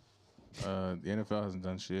 The NFL hasn't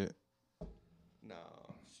done shit. No,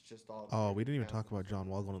 it's just all. Oh, we didn't even talk about John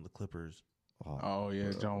Wall going to the Clippers. Oh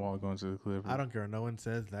yeah, John Wall going to the Clippers. I don't care. No one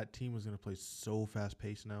says that team was going to play so fast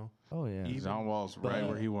paced now. Oh yeah, Even- John Wall's right but-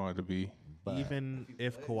 where he wanted to be. but Even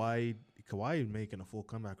if Kawhi making a full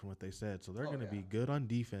comeback from what they said, so they're going to be good on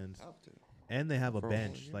defense, Have to. and they have a For a whole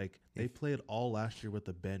bench. year. Like they played all last year with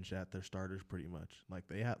the bench at their starters, pretty much. Like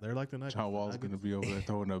they're like the Nuggets. John Wall's gonna be over there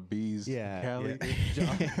throwing up bees. Yeah, Cali.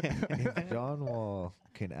 if John Wall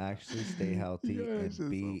can actually stay healthy Yes,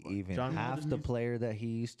 and be it's so even John Wall half just the needs- player that he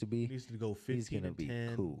used to He be, needs to go He's 15 gonna and be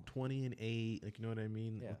 10, cool. 20 and 8. Like, you know what I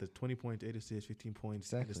mean? Yeah. With the 20 points, 8 assists, 15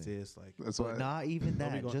 points, 8 Exactly. assists. Like, That's but why. not even They'll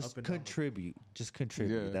be that. going Just up and down. contribute. Just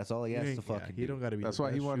contribute. Yeah. That's all he has to fucking he do. don't got to be. That's the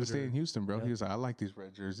why he best wanted to stay shooter. in Houston, bro. Yeah. He was like, I like these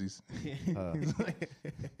red jerseys.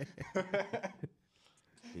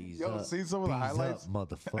 Bees Yo, up. seen some of the Bees highlights? up,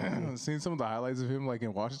 motherfucker. Seen some of the highlights of him like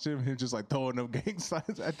in Washington, him just like throwing up gang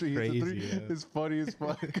signs after he hit the Crazy, three. yeah. It's funny as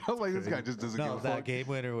fuck. I'm like, this guy just doesn't No, give a that fuck. game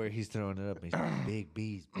winner where he's throwing it up. And he's like, big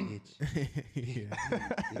bees, bitch. Yeah.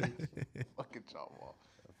 Fucking John Wall.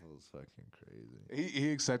 That was fucking crazy. He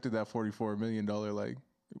accepted that $44 million like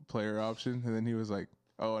player option, and then he was like,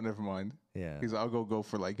 oh, never mind. Yeah. He's like, I'll go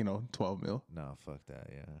for like 12 mil No, fuck that.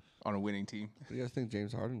 Yeah. on a winning team. What do you guys think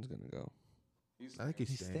James Harden's gonna go? I think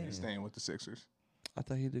he's staying. He's staying with the Sixers. I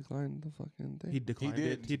thought he declined the fucking thing. He declined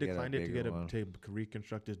did. it. He To get a declined it to bigger get one. to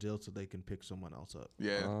reconstruct his deal so they can pick someone else up.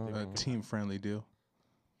 Yeah, Oh. a team-friendly deal.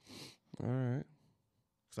 All right.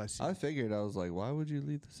 Because I figured, I was like, why would you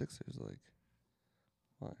leave the Sixers? Like,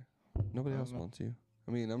 why? Nobody I else don't know. wants you.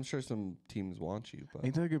 I mean, I'm sure some teams want you, but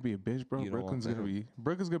Ain't that gonna be a bitch, bro? You don't want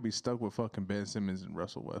Brooklyn's gonna be stuck with fucking Ben Simmons and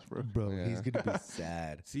Russell Westbrook. Bro, Yeah. he's gonna be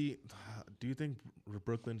sad. See, do you think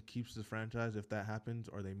Brooklyn keeps the franchise if that happens,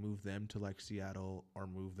 or they move them to like Seattle or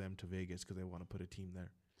move them to Vegas because they want to put a team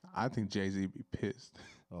there? I think Jay-Z be pissed.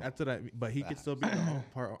 Oh, That's what I mean. But he could still be the home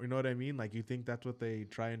part. You know what I mean? Like, you think that's what they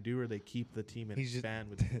try and do, or they keep the team and He's just- expand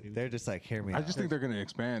with the new they're team? just like, hear me I out. just think they're gonna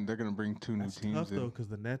expand. They're gonna bring two That's new tough teams though, in. because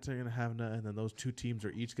the Nets are gonna have none, and then those two teams are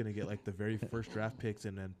each gonna get like the very first draft picks,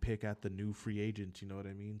 and then pick at the new free agents. You know what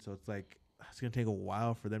I mean? So it's like it's gonna take a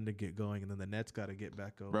while for them to get going, and then the Nets got to get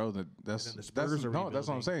back going. Bro, that's then the Spurs are that's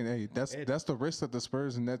what I'm saying. Hey, that's the risk that the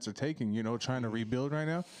Spurs and Nets are taking. You know, trying to rebuild right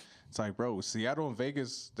now. It's like, bro, Seattle and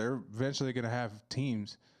Vegas, they're eventually gonna have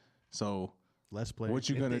teams. So Less players. what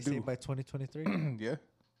you If gonna they say do? by 2023? Yeah,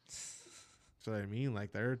 So I mean,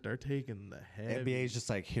 like they're taking the head. NBA is just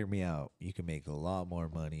like, hear me out. You can make a lot more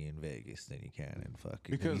money in Vegas than you can in fucking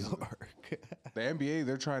Because- New York. the NBA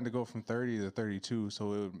they're trying to go from 30 to 32,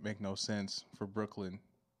 so it would make no sense for Brooklyn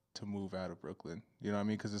to move out of Brooklyn. You know what I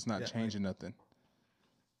mean? Because it's not Yeah, like- changing nothing.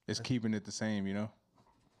 It's keeping it the same. You know,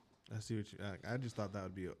 I see what you. I just thought that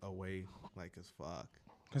would be a way like as fuck.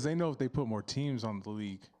 because they know if they put more teams on the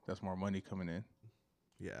league, that's more money coming in.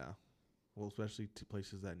 Yeah. Well, especially to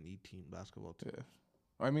places that need team basketball too. Yeah.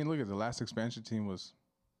 I mean, look at the last expansion team was.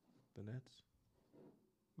 The Nets.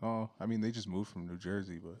 Oh, I mean, they just moved from New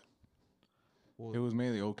Jersey, but Well, it was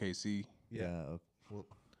mainly OKC. yeah. Yeah. Well,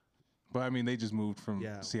 But I mean, they just moved from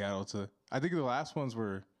Yeah. Seattle to. I think the last ones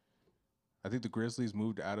were. I think the Grizzlies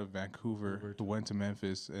moved out of Vancouver, went to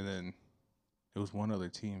Memphis, and then it was one other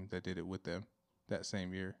team that did it with them that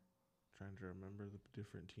same year. trying to remember the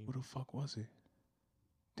different teams. Who the fuck was it?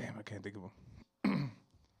 Damn, I can't think of them.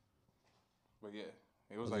 But yeah,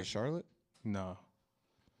 it was was like it Charlotte? no.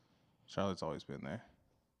 Charlotte's always been there.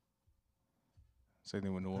 Same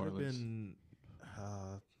thing with New Could have Orleans. been.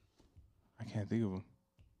 I can't think of them.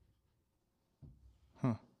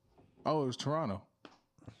 Huh? Oh, it was Toronto.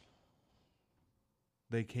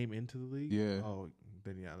 They came into the league. Yeah. Oh,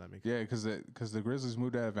 then yeah, that makes. Yeah, because the Grizzlies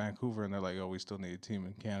moved out of Vancouver and they're like, oh, we still need a team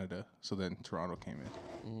in Canada. So then Toronto came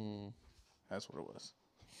in. That's what it was.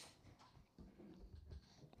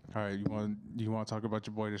 All right, you want to talk about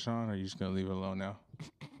your boy Deshaun, or are you just gonna leave it alone now?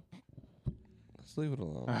 Let's leave it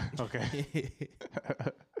alone. Okay.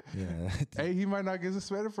 Yeah. Hey, he might not get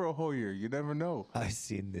suspended for a whole year. You never know. I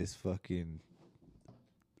seen this fucking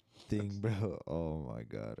thing, bro. Oh my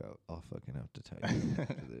god. I'll fucking have to tell you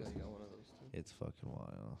after this. It's fucking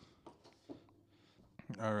wild.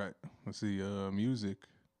 All right, let's see. Music.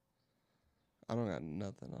 I don't got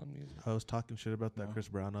nothing on music. I was talking shit about that No. Chris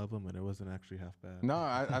Brown album, and it wasn't actually half bad. No,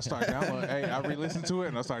 I started downloading. Hey, I re-listened to it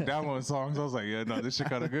and I started downloading songs. I was like, yeah, no, this shit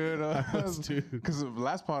kind of good. was too. Because the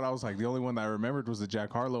last part, I was like, the only one that I remembered was the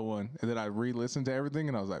Jack Harlow one, and then I re-listened to everything,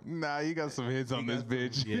 and I was like, nah, you got some hits on this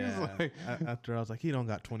bitch. He was Yeah. like, After I was like, he don't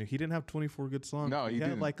got 20. He didn't have 24 good songs. No, he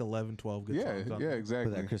had didn't. like 11, 12 good yeah, songs. On yeah, there. For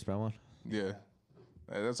exactly. that Chris Brown one? Yeah.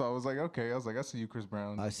 That's all I was like, okay. I was like, I see you, Chris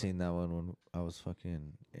Brown. I seen that one when I was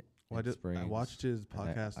fucking. Well, I Springs, watched his and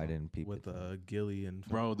I- podcast I didn't peep with it, though. Gilly and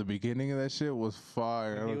Bro, the beginning of that shit was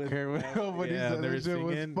fire. I He don't was- care what nobody yeah, said. they were That shit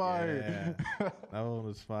was singing. fire. Yeah. That one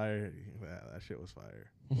was fire. Yeah, that shit was fire.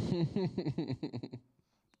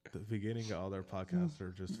 The beginning of all their podcasts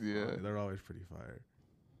are just Yeah. funny. They're always pretty fire.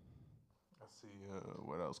 Let's see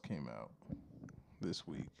what else came out this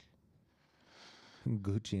week.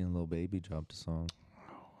 Gucci and Lil Baby dropped a song.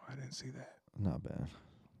 Oh, I didn't see that. Not bad.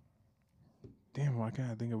 Damn, why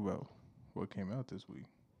can't I think about what came out this week?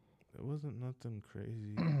 It wasn't nothing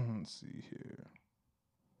crazy. Let's see here.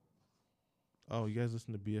 Oh, you guys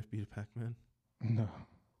listen to BFB to Pac-Man? No.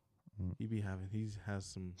 He has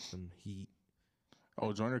some heat.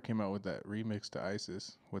 Oh, Joyner came out with that remix to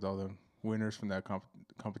ISIS with all the winners from that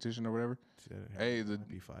competition or whatever. Hey, that'd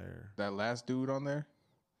be fire. That last dude on there,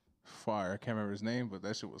 fire. I can't remember his name, but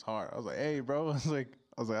that shit was hard. I was like, hey, bro. I was like,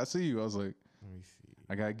 I see you. I was like, Let me see.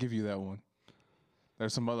 I gotta give you that one.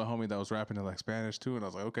 There's some other homie that was rapping in like Spanish too, and I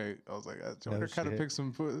was like, okay. I was like, Joyner kind of shit. picked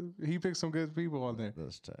some. He picked some good people on there.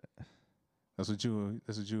 That's tight. That's what you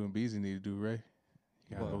and Beezy need to do, Ray.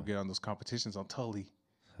 You gotta go What? get on those competitions on Tully.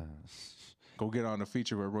 Go get on a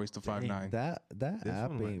feature with Royce the 5'9". That This app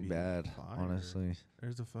one might ain't be bad, fire. honestly.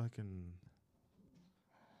 There's a fucking.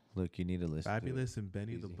 Look, you need to listen. Fabulous and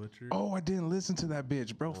Benny the Easy. Butcher. Oh, I didn't listen to that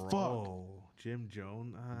bitch, bro. Fuck. Bro, Jim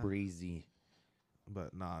Jones. To it. Breezy.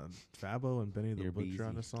 But nah, Fabo and Benny the You're Butcher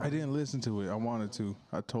on busy. the song. I didn't listen to it. I wanted to.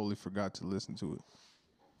 I totally forgot to listen to it.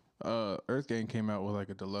 Earth Gang came out with like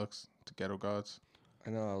a deluxe to Ghetto Gods. I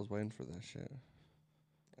know. I was waiting for that shit.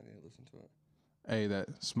 I didn't listen to it. Hey,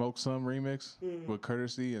 that Smoke Some remix with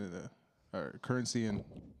Courtesy and or Currency and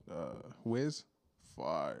Wiz,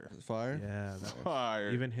 fire, Is it fire? Yeah, that fire.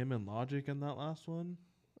 even him and Logic in that last one,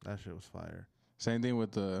 that shit was fire. Same thing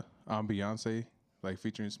with the Beyonce, like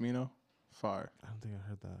featuring Smino, fire. I don't think I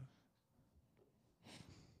heard that.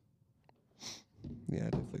 Yeah, I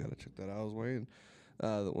definitely gotta check that out. I was waiting.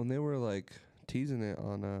 When they were like teasing it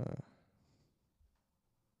on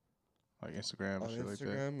Like Instagram, on and shit like that.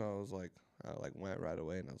 Instagram, I was like, I like went right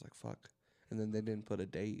away, and I was like, fuck. And then they didn't put a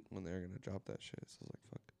date when they were gonna drop that shit. So I was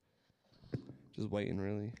like, fuck. Just waiting,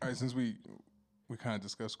 really. All right, since we kind of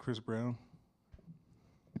discussed Chris Brown,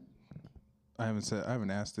 I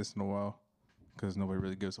haven't asked this in a while because nobody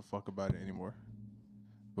really gives a fuck about it anymore.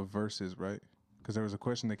 But verses, right? Because there was a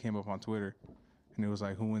question that came up on Twitter, and it was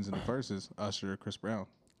like, who wins in the verses, Usher or Chris Brown?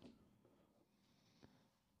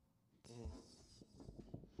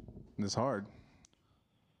 And it's hard.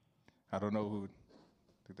 I don't know who.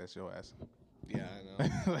 I think that's your ass. Yeah, I know.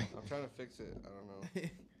 Like, I'm trying to fix it. I don't know.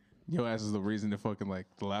 your ass is the reason to fucking like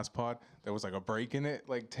the last pod. There was like a break in it,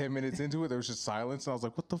 like 10 minutes into it. There was just silence, and I was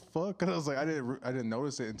like, "What the fuck?" And I was like, I didn't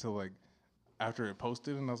notice it until like after it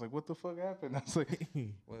posted, and I was like, "What the fuck happened?" I was like,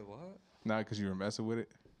 Wait, what? "Nah," because you were messing with it.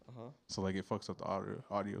 Uh huh. So like it fucks up the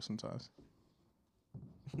audio sometimes.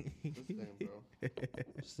 This thing, bro.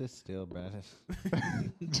 Sit still, Brandon.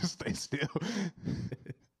 Just stay still.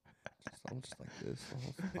 I'm just like this the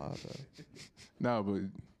whole spot, though. No, but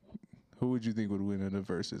who would you think would win in the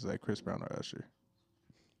verses, like Chris Brown or Usher?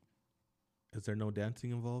 Is there no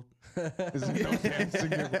dancing involved? Is there no dancing?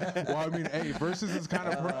 Well, I mean, hey, versus is kind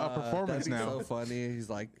of a performance That'd be now. so funny. He's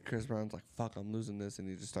like, Chris Brown's like, fuck, I'm losing this. And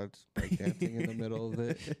he just starts break dancing in the middle of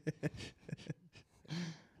it.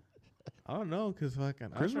 I don't know, cause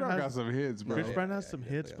fucking Chris Usher Brown has, got some hits, bro. Chris Yeah, Brown yeah, has some yeah,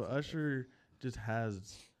 hits, yeah, but for Usher just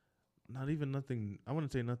has not even nothing. I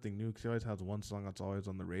wouldn't say nothing new, cause he always has one song that's always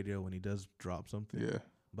on the radio when he does drop something. Yeah.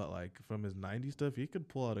 But like from his '90s stuff, he could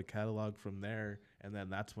pull out a catalog from there, and then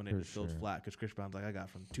that's when it For just goes sure. flat. Cause Chris Brown's like, I got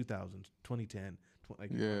from 2000, 2010,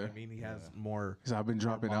 like, you know Yeah. what I mean, he has more. Because I've been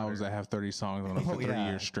dropping modern. albums that have 30 songs on them for 3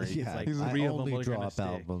 years straight. Yeah, like He's I three of them only are gonna drop stick.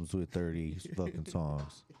 albums with 30 fucking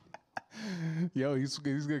songs. Yo, he's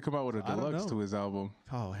gonna come out with a I don't deluxe know. to his album,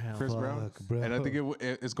 Oh hell, Chris Brown. Fuck, bro. And I think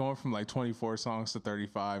it's going from like 24 songs to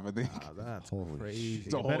 35. I think. That's Holy crazy. shit.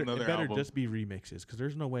 It's a It whole better, nother it better album. just be remixes, cause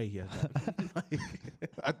there's no way he has.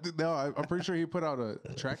 I'm pretty sure he put out a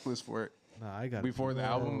track list for it Nah, I got before the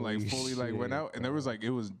album like Holy fully like went shit, out, and there was like it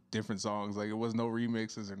was different songs. Like it was no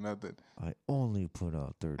remixes or nothing. I only put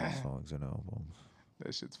out 30 songs an album.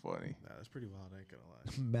 That shit's funny. Nah, that's pretty wild. I ain't gonna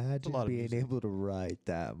lie. Imagine lot of being music. able to write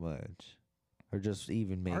that much, or just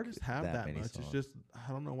even make Artists have that many much. songs. It's just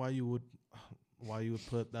I don't know why you would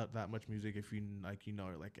put that much music if you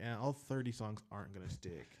like all 30 songs aren't gonna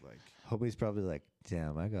stick. Like Homie's probably like,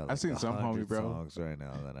 damn, I got. Like seen some homie, 100 bro. songs right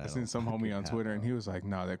now that I I seen don't some fucking homie on have Twitter, and out. he was like,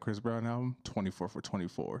 "Nah, that Chris Brown album, 24 for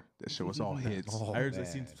 24. That shit was all hits." Oh, I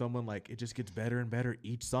seen man. someone like it just gets better and better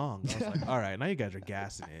each song. I was like, all right, now you guys are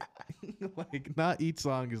gassing it. Like not each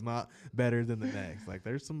song is not better than the next. Like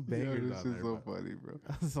there's some Yo, bangers this out is there. so but funny, bro.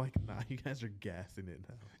 I was like, nah, you guys are gassing it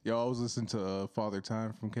now. Yo, I was listening to Father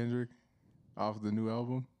Time from Kendrick off the new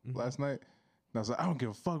album last night. And I was like, I don't give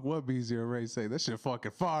a fuck what BZ or Ray say. That shit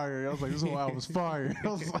fucking fire. I was like, this whole album's fire. I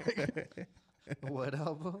was like, What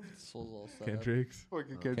album? Soul's all set up. Kendrick's.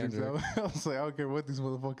 fucking Kendrick's Kendrick. album. I was like, I don't care what these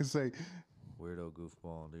motherfuckers say. Weirdo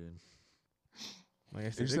goofball, dude. Like I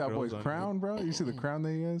You said, see it that grows boy's on crown, bro? You see the crown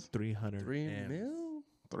that he has? 300 3 M's. mil?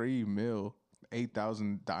 3 mil,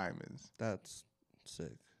 8,000 diamonds. That's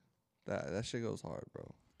sick. That shit goes hard, bro.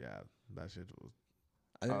 Yeah, that shit was.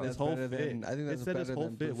 I think His that's whole better fit. than. I think It that's said his better whole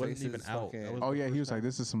than fit wasn't even Blueface's out. fucking- That was Oh the yeah, he first was like, time.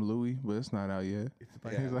 this is some Louis, but it's not out yet. It's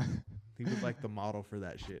like, Yeah. He's like, he was like the model for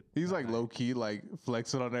that shit. he's that like night. low key, like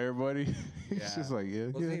flexing on everybody. He's Yeah. just like, yeah,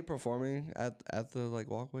 Wasn't yeah, he performing at the like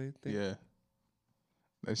walkway thing? yeah.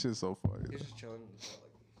 That shit's so funny. He's just chilling. Just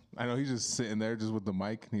like I know he's just sitting there just with the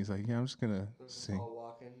mic, and he's like, yeah, I'm just gonna they're just sing. all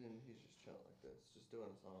walking, and he's just chilling like this, just doing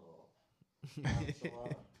a song. All.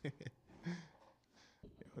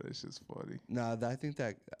 Yo, that shit's funny. Nah, I think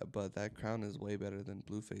but that crown is way better than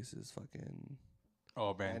Blueface's fucking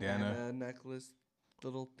Oh, bandana. necklace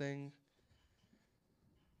little thing.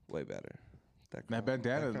 Way better. That crown-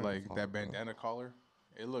 bandana, crown is like hard, that bro. bandana collar,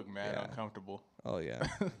 it looked mad Yeah. uncomfortable. Oh yeah,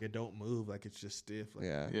 Like it don't move. Like it's just stiff. Like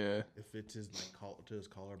yeah. Yeah, it fits his to his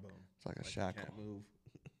collarbone. It's like a Like he shackle. can't move.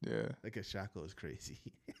 yeah, Like a shackle is crazy.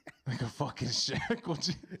 like a fucking shackle.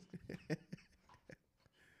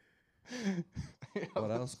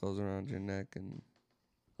 What else goes around your neck and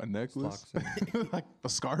A necklace, locks like a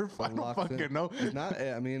scarf? I don't locks it? fucking know. It's not.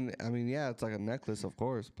 I mean, yeah, it's like a necklace, of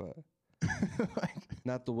course, but Like,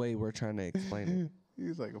 not the way we're trying to explain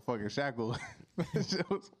he's like a fucking shackle. That shit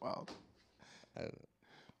was wild. it.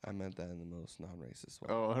 I meant that in the most non-racist way.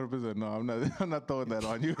 Oh, 100%. No, I'm not. I'm not throwing that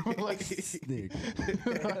on you. Like,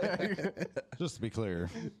 Just to be clear,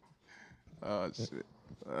 shit.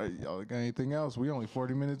 Y'all got anything else? We only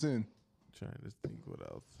 40 minutes in. Trying to think what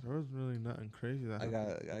else. There was really nothing crazy that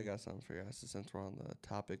I got something for you guys since we're on the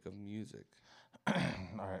topic of music. All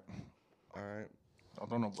right. All right. Don't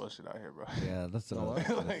throw no bullshit out here, bro. yeah, that's what I No, was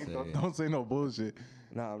gonna Like, say. don't say no bullshit.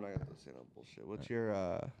 No, I'm not gonna say no bullshit. What's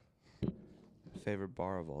your favorite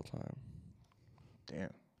bar of all time? Damn.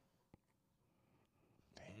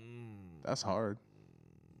 That's hard.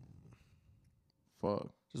 Fuck.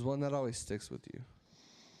 Just one that always sticks with you.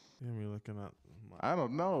 Yeah, me looking at. I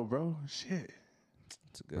don't know, bro. Shit.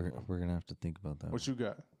 It's a good one. We're gonna have to think about that. What you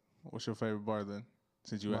got? What's your favorite bar then?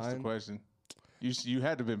 Since you asked the Mine? question, you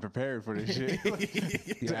had to been prepared for this shit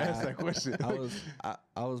to ask that question.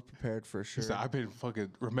 I was prepared for He sure. said, I've been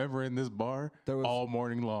fucking remembering this bar There was- all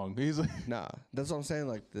morning long. He's like, Nah, that's what I'm saying.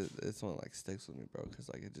 Like, it's one like sticks with me, bro, because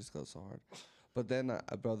like it just goes so hard. But then,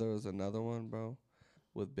 bro, there was another one, bro,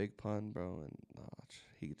 with Big Pun, bro, and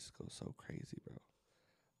he just goes so crazy, bro.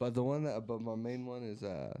 But but my main one is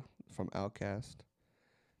from Outkast,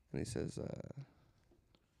 and he says,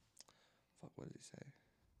 "Fuck, what did he say?"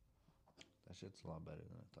 That shit's a lot better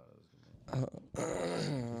than I thought it was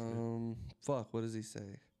gonna Fuck, what does he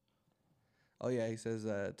say? Oh yeah, he says,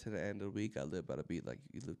 "To the end of the week, I live by the beat like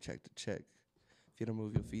you live check to check. If you don't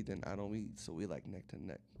move your feet, then I don't eat. So we like neck to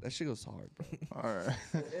neck." That shit goes so hard, bro. all right.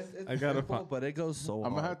 It's I gotta simple, find- but it goes so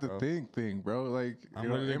I'm hard. gonna have to bro. think, bro. Like, I'm you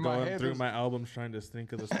know, literally in my going head, through there's- my albums trying to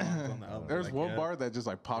think of the songs on the album. There's Like, one yeah. bar that just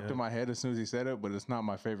like popped Yeah. in my head as soon as he said it, but it's not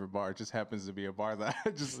my favorite bar. It just happens to be a bar that I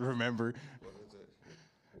just remember. What is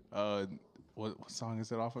it? What song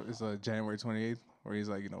is it off of? It's January 28th, where he's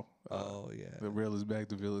like, Oh yeah, the real is back,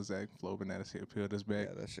 the real is back, flow banana shit, appeal this back.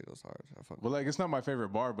 yeah, that shit goes hard. I fuck But like, it's not my favorite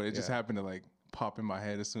bar, but it just Yeah. happened to like pop in my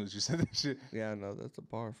head as soon as you said that shit. yeah, no, that's a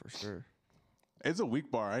bar for sure. It's a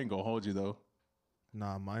weak bar. I ain't gonna hold you though.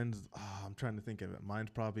 Nah, mine's. I'm trying to think of it. Mine's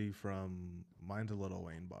a Lil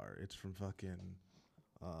Wayne bar. It's from fucking.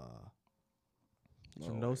 It's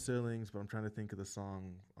from No Ceilings, but I'm trying to think of the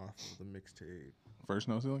song off of the mixtape. First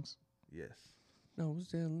No Ceilings. Yes. No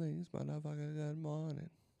ceilings, motherfucker. Good morning.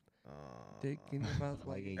 Dick in your mouth.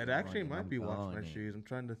 Like It actually might be Watch My Gone. Shoes. I'm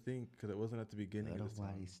trying to think because it wasn't at the beginning of the why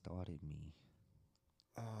song. he started me.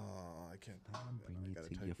 Oh, I can't think I'll of it. bring I you gotta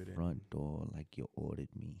to type your it in. front door like you ordered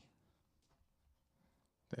me.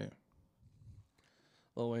 Damn,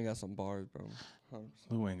 Lil Wayne got some bars, bro. 100%.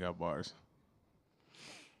 Lil Wayne got bars.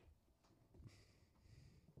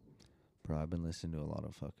 Bro, I've been listening to a lot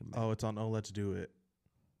of fucking. Oh, it's on Oh Let's Do It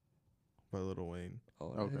by Lil Wayne.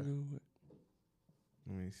 Oh, Okay. I knew it.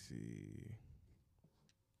 Let me see.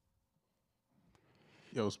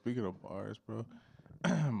 Yo, speaking of bars, bro,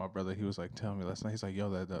 my brother, he was like telling me last night. He's like, yo,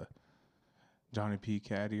 that Johnny P.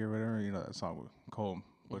 Caddy or whatever, that song with Cole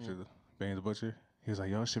Butcher, the Benny the Butcher. He was like,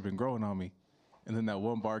 yo, shit been growing on me. And then that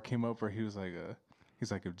one bar came up where he was like,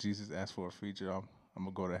 he's like, if Jesus asked for a feature, I'm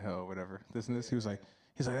gonna go to hell, whatever. This and this. He was like,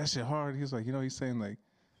 that shit hard. He was like, he's saying like,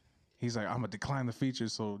 he's like, I'm gonna decline the feature,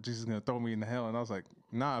 so Jesus is gonna throw me into hell. And I was like,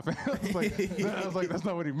 nah, fam. I was like, that's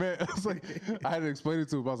not what he meant. I was like, I had to explain it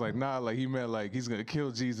to him. I was like, nah, like he meant like he's gonna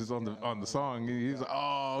kill Jesus on the song. And he's like,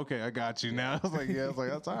 oh, okay, I got you now. I was like, yeah, I was like,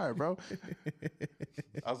 that's all right, bro.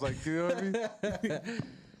 I was like, you know what I mean?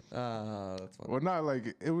 That's funny. Well, not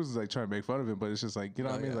like it was like trying to make fun of him, but it's just like, you know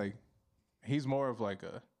Oh, what I mean? yeah. Like he's more of like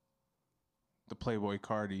the Playboy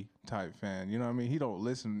Cardi type fan. You know what I mean? He don't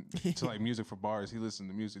listen to like music for bars. He listens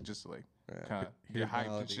to music just to like Yeah. kind of get hyped and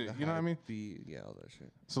Melody, shit. the You know what I hype mean? beat, yeah, all that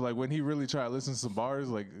shit. So like when he really tried to listen to some bars,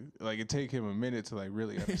 like it take him a minute to like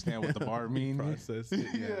really understand what the bar mean. Process it.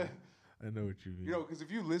 Yeah. I know what you mean. You know, because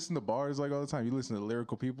if you listen to bars like all the time, you listen to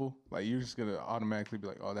lyrical people, like you're just gonna automatically be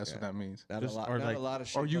like, oh, that's what Yeah. that means. Not Just- a lot. or Not like- a lot of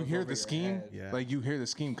shit. Or you goes hear over the your scheme, head. Yeah. like you hear the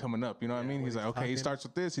scheme coming up. You know what I mean? when He's like, he's okay, he talking. starts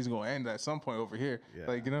with this, he's gonna end at some point over here. Yeah.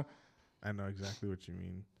 Like, you know. I know exactly what you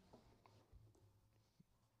mean.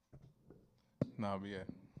 No, but yeah.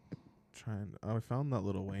 I found that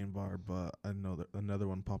Lil Wayne bar, but I know that another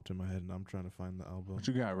one popped in my head, and I'm trying to find the album. What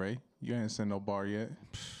you got, Ray? You ain't sent no bar yet.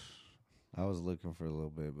 I was looking for a little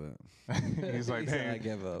bit, but He's like, He said, I "Damn,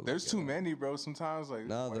 give up. there's too many, bro. Sometimes like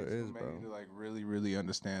No, way there too is, many bro. to like really, really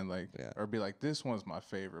understand, like, Yeah. or be like, this one's my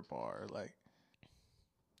favorite bar, like."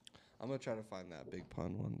 I'm gonna try to find that Big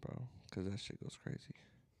Pun one, bro, because that shit goes crazy.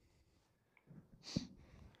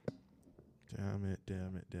 Damn it,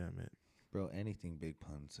 damn it, damn it. bro, anything Big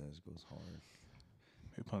Pun says goes hard.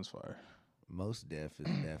 Big Pun's fire, Most Def is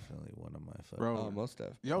definitely one of my fucking. bro. Most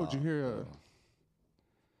def. Yo, did you hear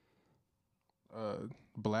bro.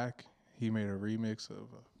 Black? He made a remix of,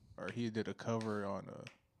 or he did a cover on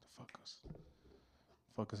the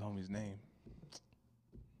fuck his homie's name.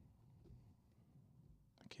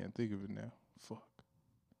 I can't think of it now. Fuck.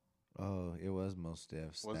 Oh, it was Most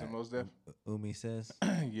Def. Was it Most Def? Umi says.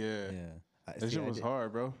 Yeah. Yeah. That shit was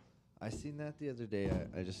hard, bro. I seen that the other day.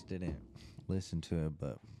 I just didn't listen to it,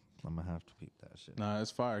 but I'm gonna have to peep that shit. Nah,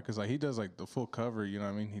 it's fire because like he does like the full cover. You know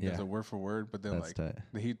what I mean? He does Yeah. it word for word, but then That's like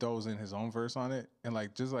tight. he throws in his own verse on it, and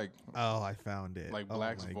like just like Oh, I found it. Like oh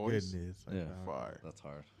Black's my voice? Goodness, I Yeah. found it. fire. That's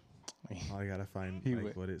hard. I gotta find He like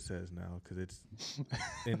went- what it says now because it's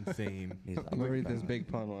insane. He's I'm gonna read this Big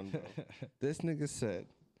Pun one, bro. This nigga said,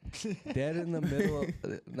 dead in the middle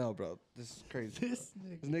of... No, bro. This is crazy. This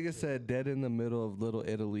nigga said, dead in the middle of Little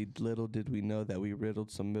Italy. Little did we know that we riddled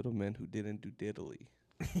some middlemen who didn't do diddly.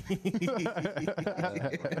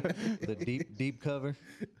 the deep cover.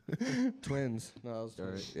 Twins. No, I was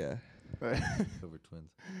Alright. yeah. Cover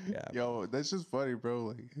twins. Yeah. Yo, that's just funny, bro.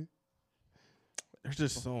 Like, There's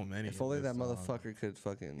just so many. If of only this that song. motherfucker could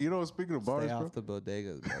fucking you know, speaking of stay bars, bro. off the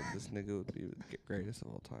bodega, bro, this nigga would be the greatest of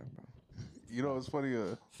all time, bro. You know, it's funny.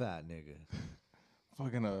 Fat nigga.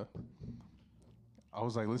 Fucking I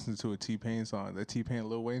was like listening to a T-Pain song, that T-Pain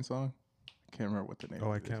Lil Wayne song. I can't remember what the name.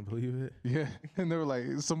 Oh, I of it is. can't believe it. Yeah, and they were like,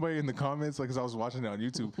 somebody in the comments, like, cause I was watching it on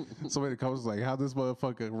YouTube. Somebody in the comments was like, "How this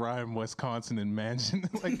motherfucker rhyme Wisconsin and mansion?"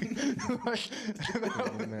 like,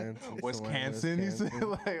 Man, Wisconsin. He said,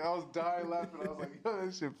 like, I was dying laughing. I was like, "Yo,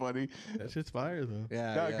 that shit funny." That shit's fire though.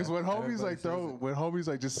 Yeah, Yeah, because when homies Everybody like says it. when homies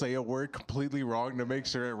like just say a word completely wrong to make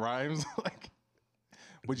sure it rhymes, like,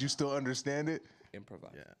 would you still understand it?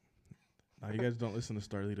 improvise. Yeah. Now you guys don't listen to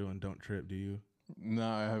Starlito and Don't Trip, do you? No,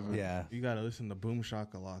 I haven't. Yeah. You gotta listen to Boom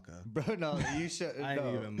Shakalaka. Bro, no, you should. I no.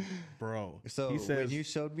 ain't even, bro. So he says, when you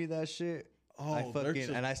showed me that shit, I Oh, they're fucking just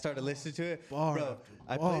and I started listening to it, bar bro. after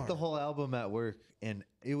I played bar. the whole album at work, and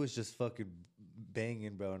it was just fucking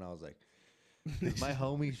banging, bro. And I was like, my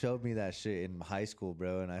homie showed me that shit in high school,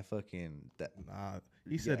 bro, and I fucking that. Nah,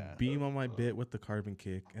 he said Yeah. beam on my bit with the carbon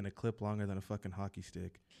kick and a clip longer than a fucking hockey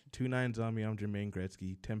stick. 2-9s on me, I'm Jermaine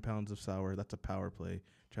Gretzky. 10 pounds of sour, that's a power play.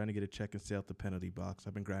 Trying to get a check and stay out the penalty box.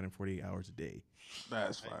 I've been grinding 48 hours a day.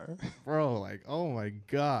 That's fire. Bro, like, oh my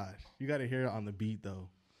gosh. You gotta hear it on the beat though.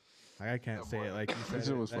 Like, I can't say it like you said. That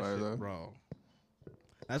shit it. was fire, though. Bro.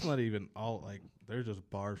 That's not even all, like, they're just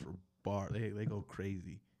bars for bar. They go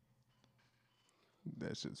crazy.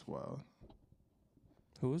 That shit's wild.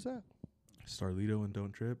 Who was that? Starlito and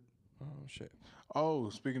Don't Trip. Oh shit. Oh,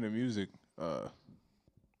 speaking of music,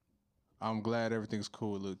 I'm glad everything's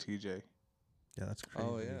cool with Lil TJ. Yeah, that's crazy.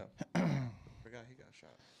 Oh yeah. Forgot he got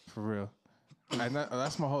shot. For real. And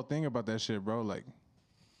that's my whole thing about that shit, bro. Like,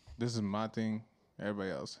 this is my thing.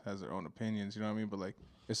 Everybody else has their own opinions, you know what I mean? But, like,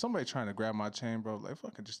 if somebody trying to grab my chain, bro, like,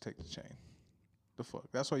 fucking just take the chain. The fuck?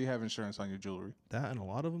 That's why you have insurance on your jewelry. That, and a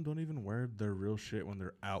lot of them don't even wear their real shit when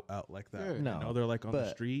they're out like that. Yeah. You No, know, they're like on the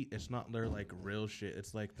but- street. It's not their like real shit.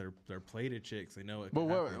 It's like they're plated chicks. They know it. But can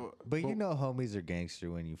what? happen. But you know, homies are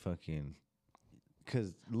gangster when you fucking.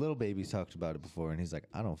 Cause Lil Baby's talked about it before, and he's like,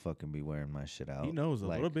 I don't fucking be wearing my shit out. He knows a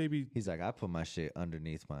like, little baby. He's like, I put my shit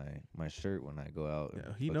underneath my shirt when I go out. Yeah,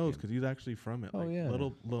 and he knows fucking- because he's actually from it. Oh, Like, yeah.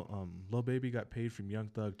 Lil Baby got paid from Young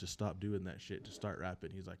Thug to stop doing that shit to start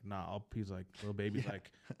rapping. He's like, nah. He's like, Lil Baby's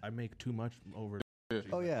like, I make too much over. He's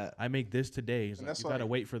Oh like, yeah, I make this today. He's And like, that's you gotta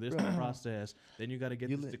like- wait for this to process. Then you gotta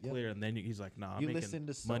get You this to yep. clear, and then he's like, nah, I'm You making listen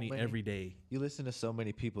to so money many- every day. you listen to so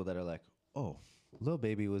many people that are like, oh, Lil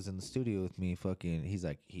Baby was in the studio with me. Fucking, he's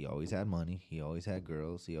like, he always had money. He always had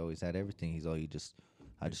girls. He always had everything.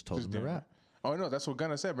 I just told him to didn't rap. Oh, no, that's what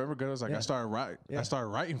Gunna said. Remember, Gunna was like, Yeah. I started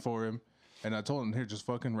writing for him, and I told him, here, just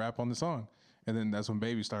fucking rap on the song. And then that's when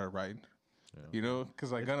Baby started writing. You know?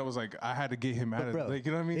 Because, like, Gunna was like, I had to get him out But of bro, like,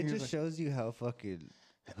 you know what I mean? it He just was shows you how fucking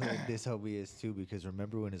hood this homie is too. Because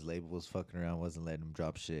remember when his label was fucking around, wasn't letting him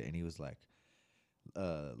drop shit, and he was like,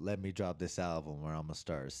 let me drop this album or I'm gonna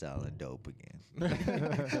start selling dope again.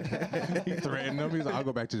 he threatened him. He's like, I'll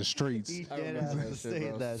go back to the streets. He I dead remember ass that saying shit,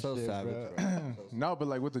 bro. that So shit, savage, bro. bro. So No, but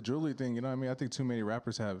like with the jewelry thing, you know what I mean? I think too many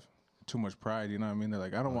rappers have too much pride, you know what I mean? They're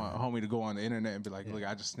like, I don't want a homie to go on the internet and be like, look,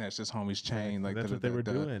 I just snatched this homie's chain. Like, That's what they were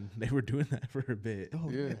doing. They were doing that for a bit. Oh,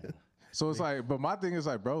 Yeah. So it's like, but my thing is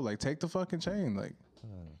like, bro, like take the fucking chain. Like,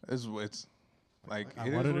 it's like I it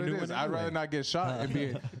is wanted what a it new is. one I'd rather anyway. not get shot and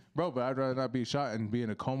be, bro. But I'd rather not be shot and be in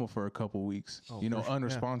a coma for a couple weeks. Oh, You know, for sure, yeah.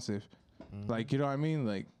 unresponsive. Like, you know what I mean?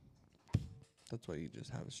 Like, That's why you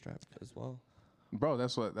just have a strap as well. bro,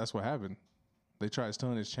 that's what happened. They tried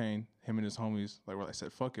stealing his chain. Him and his homies, like, well, I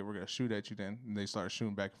said, "Fuck it, we're gonna shoot at you." Then and they started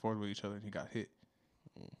shooting back and forth with each other, and he got hit.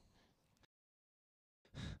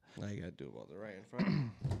 Now you gotta do it while they're right in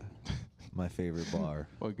front. My favorite bar.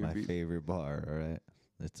 Fucking My beat. favorite bar. All right,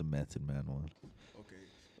 it's a Method Man one. Okay.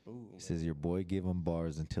 Ooh. It says your boy gave him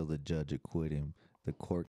bars until the judge acquit him. The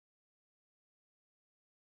court.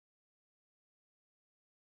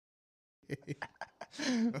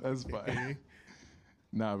 That's fine.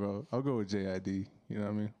 Nah, bro, I'll go with JID. You know what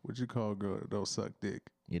I mean? What you call a girl that don't suck dick?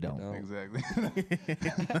 You don't. No. Exactly.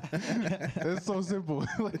 It's so simple.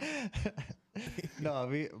 Like, No, I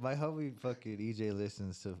mean my homie fucking EJ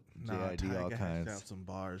listens to JID all kinds. Some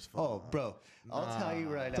bars. Oh, bro, I'll tell you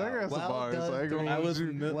right Tiger now. has some bars. Done I ain't gonna three. I was hold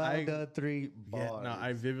you. mil- Well I- done 3 Yeah, bars. no,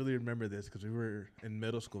 I vividly remember this because we were in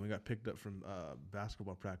middle school. We got picked up from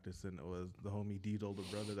basketball practice, and it was the homie D's older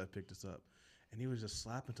brother that picked us up, and he was just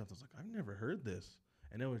slapping something. I was like, I've never heard this,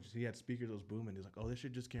 and it was he had speakers that was booming. He's like, oh, this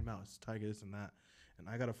shit just came out. It's Tiger, this and that, and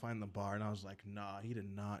I gotta find the bar, and I was like, nah, he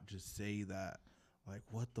did not just say that. Like,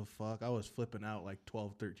 what the fuck? I was flipping out like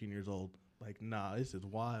 12, 13 years old. Like, nah, this is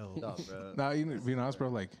wild. No, bro. Nah, you know, being honest, bro.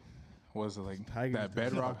 Like, what was it like Tiger's that the-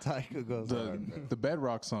 Bedrock? Tiger goes the hard, bro. the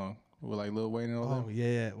Bedrock song with like Lil Wayne and all Oh that.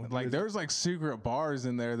 yeah, when he Like was- there's like secret bars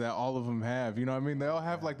in there that all of them have. You know what I mean? They all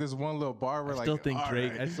have like this one little bar where I like. still think all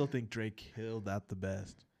Drake. right. I still think Drake killed that the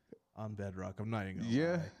best on Bedrock. I'm not even gonna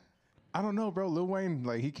Yeah. lie. I don't know, bro. Lil Wayne,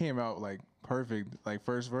 like he came out like perfect, like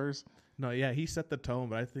first verse. No, yeah, he set the tone,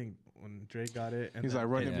 but I think when Drake got it, and He's then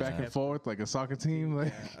like running it back and kept- forth like a soccer team.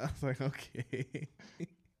 Like, Yeah, I was like, okay,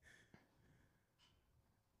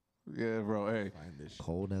 yeah, bro. Hey, find this. Shit.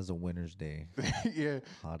 Cold as a winter's day, yeah.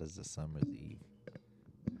 hot as a summer's eve.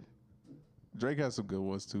 Drake has some good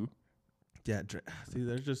ones too. Yeah, Drake. See,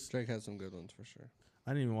 there's just Drake has some good ones for sure.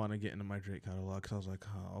 I didn't even want to get into my Drake catalog because I was like,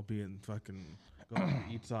 I'll be in fucking going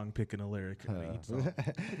to each song, picking a lyric in the each song.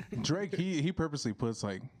 Drake, he purposely puts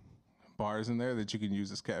like bars in there that you can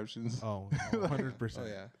use as captions. Oh, 100%. Oh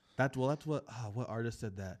yeah. That's what artist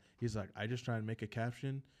said that. He's like, I just try and make a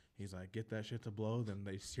caption. He's like, get that shit to blow, then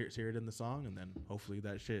they hear it in the song, and then hopefully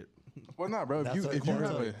that shit. Well, not, bro. If you what if you Cold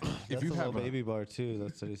have a said. if That's you a have little a baby bar too.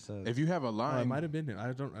 That's what he said. if you have a Oh, it line, might have been him.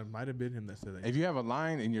 It might have been him that said that. if you have a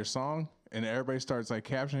line in your song and everybody starts like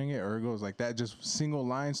captioning it, or it goes like that, just single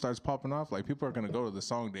line starts popping off, like people are gonna go to the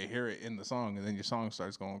song, they hear it in the song, and then your song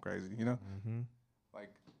starts going crazy. You know,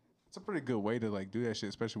 like it's a pretty good way to like do that shit,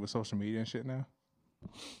 especially with social media and shit now.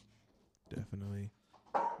 Definitely.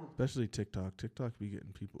 Especially TikTok. TikTok be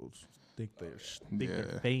getting people think they're Yeah.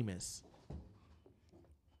 they're famous.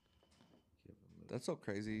 That's so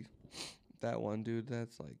crazy. That one dude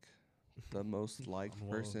that's like the most liked Whoa,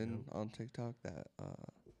 person on TikTok. That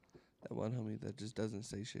one homie that just doesn't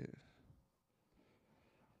say shit.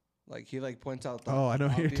 Like he like points out. The Oh, I know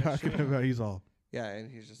what you're obvious talking shit. about. He's all Yeah,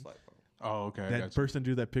 and he's just like, Oh, okay. I that got you. person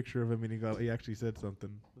drew that picture of him and he actually said something.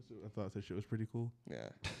 I thought that shit was pretty cool. yeah,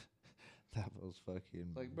 that was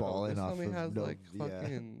fucking like bro, balling this off homie of has no, like yeah.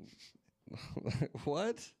 fucking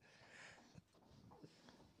what?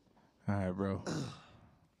 All right, bro.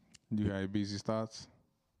 You got any busy thoughts?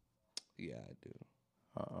 Yeah, I do.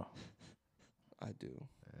 Uh-oh. I do.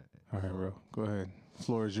 All right, bro. Go ahead.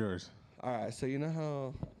 Floor is yours. All right, so you know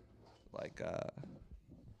how, like,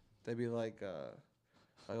 they be like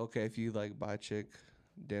okay, if you like buy a chick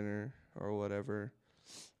dinner or whatever,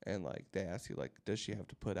 and like they ask you like, does she have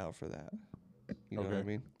to put out for that? You know what I Okay.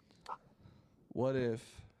 mean? What if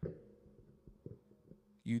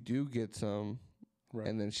you do get some, Right.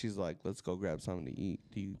 and then she's like, let's go grab something to eat?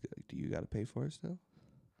 Do you got to pay for it still?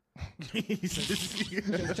 Wait,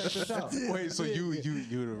 so you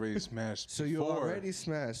would already smashed. So you before. already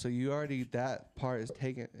smashed. So you already that part is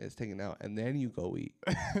taken out, and then you go eat.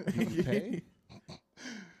 Do you pay?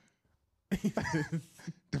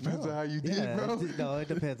 Depends on how you did, Yeah, bro. no, it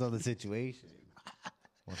depends on the situation.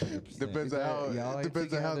 100%. Depends on how. Y'all ain't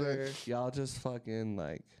Depends on how together. y'all just fucking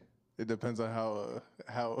like. It depends on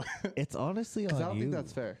how. It's honestly Because on I don't you. think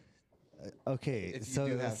that's fair. Okay, If you so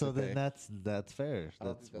do have so to then pay. that's fair. I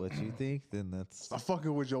don't That's think what you think. Then that's I'm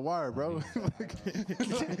fucking with your wire, bro.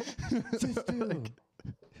 just do.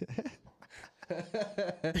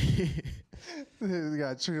 You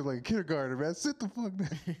got treated like a kindergartner, man. Sit the fuck down.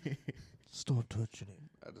 Stop touching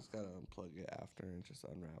it. I just gotta unplug it after and just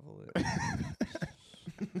unravel it.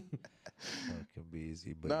 Fucking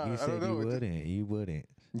busy, but Nah, you I said don't know. you wouldn't. You wouldn't.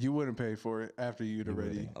 You wouldn't pay for it after you'd You already.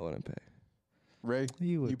 wouldn't. I wouldn't pay. Ray,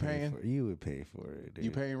 You would you pay paying? for. You would pay for it. Dude.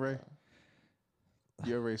 You paying, Ray?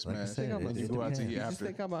 You're a race Like I man. said, I'm it You go out to depends. eat You just after.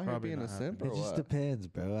 think I'm out here Probably being a not simp It or just what? depends,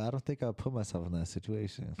 bro. I don't think I'll put myself in that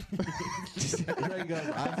situation. Ray goes,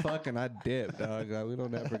 I dip, dog. Like, we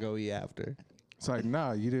don't ever go eat after. It's like,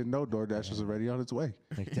 nah, you didn't know DoorDash was already on its way.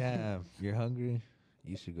 Like, damn, you're hungry.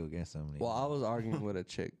 You should go get something. Well, I was arguing with a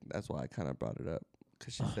chick. That's why I kind of brought it up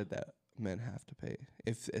because she said that men have to pay,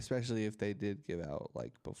 especially if they did give out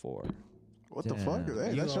like before. What the fuck? Damn. Hey,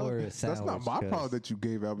 You that's, order a that's not sandwich, my 'cause- problem that you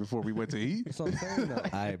gave out before we went to eat. That's what I'm saying. Though.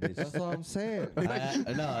 I bitch. That's what I'm saying.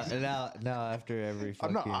 Now after every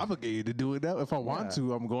I'm fucking. not obligated to do it now. If I want Yeah.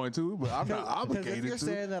 to, I'm going to, but I'm not Because obligated if you're to.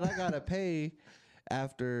 saying that I gotta pay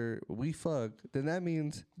after we fuck, then that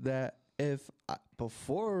means that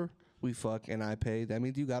before we fuck and I pay, that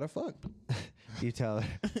means you gotta fuck. You tell her,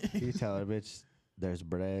 bitch. There's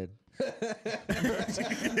bread.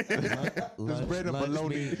 There's bread and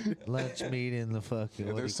bologna. Lunch meat in the fucking. what do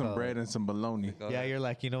you There's some call bread it? and some bologna. Yeah, you're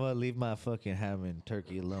like, you know what? Leave my fucking ham and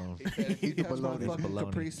turkey alone. If you touch my Bologna. fucking Bologna.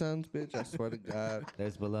 Capri Suns, bitch, I swear to God.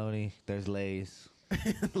 There's bologna. There's Lay's.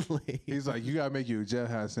 He's like, you gotta make you a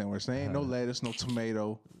jailhouse sandwich. There ain't no lettuce, no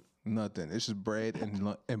tomato, nothing. It's just bread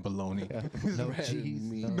and bologna. No Bread and cheese.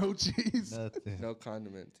 meat. No cheese. Nothing. No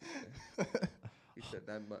condiments. He said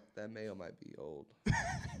that mayo might be old.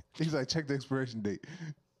 He's like, check the expiration date.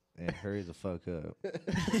 And hurry the fuck up.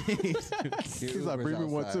 He's like, bring me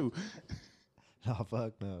one too. No,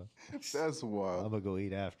 fuck no. That's I'm wild. gonna go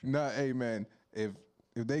eat after. Nah, hey man, if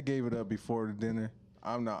they gave it up before the dinner,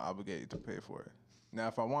 I'm not obligated to pay for it. Now,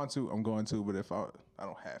 if I want to, I'm going to, but if I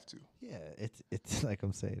don't have to. Yeah, it's like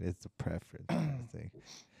I'm saying, it's a preference. I think.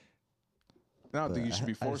 And I don't But think you should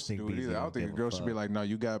be I forced to just do think it either. BZ I don't don't think a give a girl should be fuck. like, no,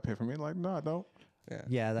 you gotta pay for me. Like, no, I don't. Yeah.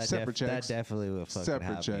 Yeah, that Separate checks. definitely will fucking Separate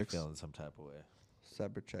have me checks. feeling some type of way.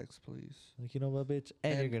 Separate checks, please. Like, you know what, bitch?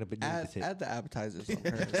 And you're gonna be add, the tip. add the appetizers on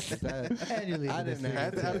her. 'Cause that- And you're leaving I the didn't tip.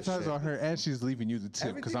 Add the that appetizer shit. on her, and she's leaving you the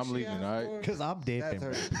tip because I'm Everything she leaving. asked All right. for, Cause I'm dipping.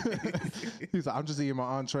 that's Bro. her. He's like, I'm just eating my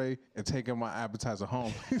entree and taking my appetizer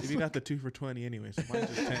home. If you got the 2 for $20 anyway, so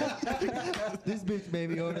mine's just 10. This bitch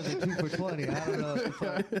made me order the 2 for $20. I don't know.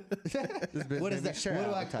 This bitch What made is me that? share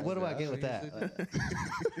What do I appetizer. get with That's what that?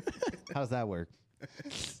 you How's that work?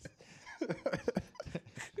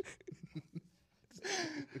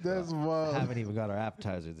 That's wild. Haven't even got our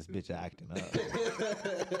appetizer. This bitch acting up.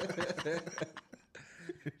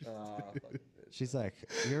 She's like,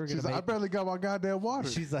 you're gonna She's like, I make. barely got my goddamn water.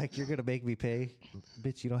 She's like, you're gonna make me pay,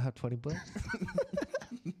 bitch. You don't have $20.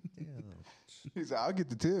 Damn. He's like, I'll get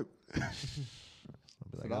the tip. I'll be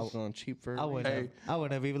So like, that was going cheap for I a wouldn't. reason. I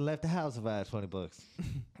wouldn't have even left the house if I had $20.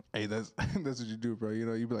 Hey, that's that's what you do, bro. You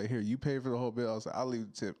know, you be like, here, you pay for the whole bill. I was like, I'll leave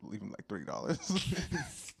the tip, leave him like $3.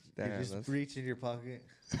 You Damn, just that's, reach in your pocket.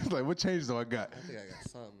 Like, what change do I got? I think I got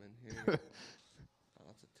something in here. Oh,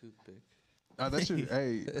 that's a toothpick. That should,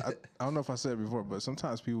 hey, I don't know if I said it before, but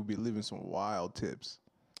sometimes people be leaving some wild tips.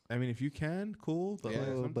 I mean, if you can, cool. But Yeah. like,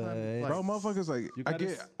 Oh, but- sometimes, Bro, motherfuckers, like, you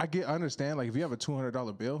I gotta understand, like, if you have a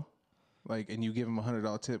 $200 bill, like, and you give them a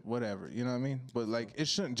 $100 tip, whatever, you know what I mean? But, like, it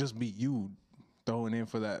shouldn't just be you throwing in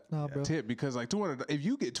for that Nah, bro. tip because, like, if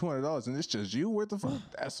you get $200 and it's just you worth the food,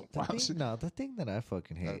 that's some wild shit. The thing that I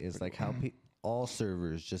fucking hate That's is pretty like how all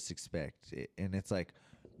servers just expect it, and it's like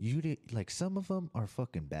you did. Like some of them are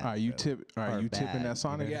fucking bad. All right, you bro. tip. All right, Are you tipping bad, that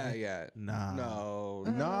Sonic? you know? Yeah. Nah. No.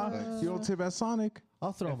 Nah, you don't tip at Sonic.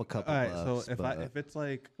 I'll throw them a couple. all right, bucks, so but if it's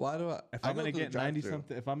like Why do I? if I I'm go gonna through the get 90 drive-thru.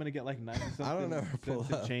 something, if I'm gonna get like 90 something, I don't ever pull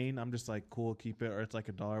cents a up. chain, I'm just like cool, keep it, or it's like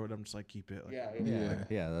 $1, but I'm just like keep it. Like,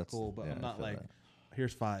 yeah, that's cool, but yeah, I'm I not feel like that.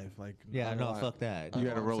 here's 5. Like Yeah, no, I- fuck that. You I had know to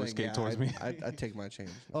what I'm roller saying, skate towards me. I take my change.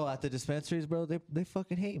 Oh, at the dispensaries, bro, they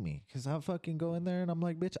fucking hate me because I fucking go in there and I'm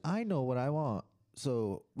like, bitch, I know what I want.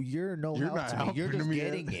 So you're no You're help not to me. You're helping just me,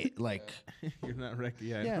 getting it. Like, you're not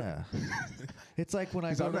yeah. yeah. It's like when I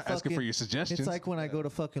He's go like, I'm to not asking for fucking. your suggestions. It's like when I go to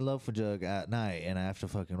fucking Love for Jug at night and I have to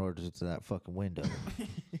fucking order to that fucking window.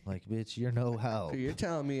 Like, bitch, you're no help. So you're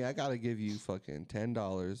telling me I gotta give you fucking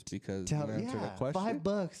 $10 because you answered a question?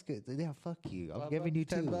 $5. Yeah, fuck you. I'm giving you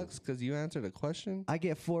 $10 $2. because you answered a question. I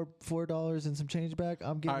get $4 and some change back.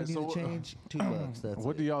 I'm giving Alright, you so the what- change. $2. That's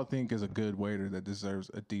what it. do y'all think is a good waiter that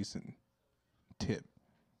deserves a decent tip?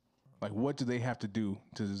 Like, what do they have to do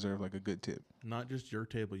to deserve like a good tip? Not just your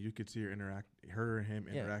table. You could see her and him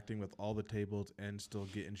Yeah. interacting with all the tables and still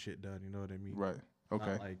getting shit done. You know what I mean? Right.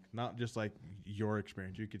 Okay. Not just like your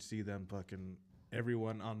experience. You could see them fucking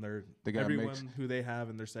everyone on their They gotta everyone make- who they have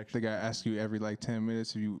in their section. They gotta ask you every like 10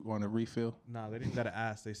 minutes if you want to refill. Nah, they didn't gotta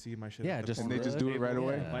ask. They see my shit. Yeah, at the just- corner And they of just the do it right table.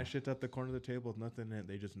 away? Yeah. My shit's at the corner of the table with nothing in it.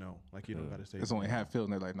 They just know. Like you don't gotta say. It's only half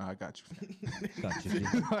filled, and they're like, "Nah, I got you." Got you.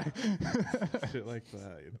 shit like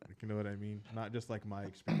that. You know what I mean? Not just like my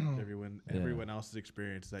experience. Yeah. Everyone else's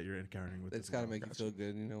experience that you're encountering with. It's as got to well. make you feel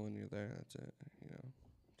good, you know, when you're there. That's it. You know,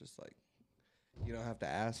 just like you don't have to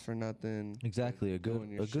ask for nothing. Exactly. A good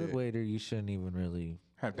Doing your a good shit. waiter, you shouldn't even really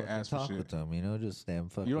Have to fucking ask for talk shit. with them. You know, just damn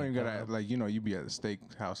fucking. You don't even come gotta up. like you be at a steak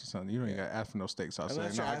house or something. You don't even gotta ask for no steak sauce.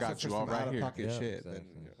 Unless Like, no, you're I got asking you for all some right here. out-of-pocket Yeah, shit, then,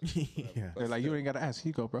 exactly. you know. yeah. They're like, you ain't gotta ask. Here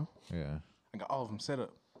you go, bro. Yeah. I got all of them set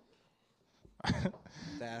up.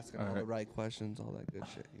 They're asking all the right questions, all that good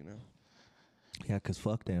shit, you know. Yeah, cause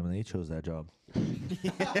fuck them, and they chose that job.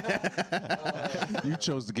 You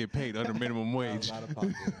chose to get paid under minimum wage.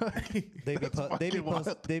 Out-of-pocket.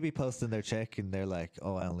 They be posting their check, and they're like,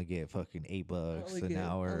 "Oh, I only get fucking $8 an I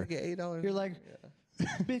hour." only get $8. You're like,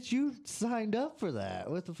 bitch, you signed up for that.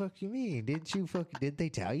 What the fuck you mean? Did they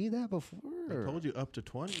tell you that before? I told you up to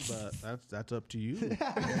 20, but that's up to you.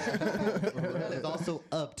 It's also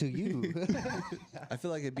up to you. I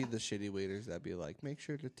feel like it'd be the shitty waiters that'd be like, make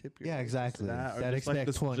sure to tip your. Yeah, waiters." exactly. That, or That just like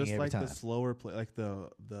expect the, 20 just every like time. the slower place, like the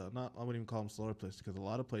not. I wouldn't even call them slower places because a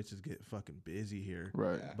lot of places get fucking busy here.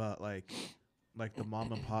 Right. Yeah. But like the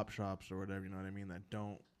mom and pop shops or whatever, you know what I mean? That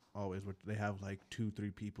don't always. They have like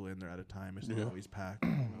 2-3 people in there at a time. It's not Yeah. always packed.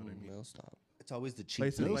 You know what I mean? They'll stop. It's always the cheap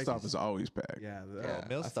Places Mill like- stop is always packed. Yeah, Yeah,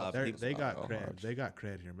 Mill I Stop, thought They they got was cred. hard. They got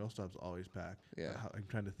cred here. Millstop's always packed. Yeah. I'm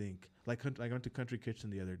trying to think. Like I went to Country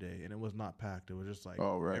Kitchen the other day, and it was not packed. It was just like.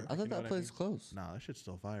 Oh, right. every- I you thought know that what place mean? closed. Nah, that shit's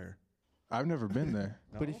still fire. I've never been there.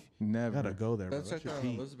 But No? if You Never. gotta go there, bro. That's That right shit there on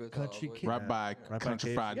heat. Elizabeth. Country Way. Kid- Right by Right by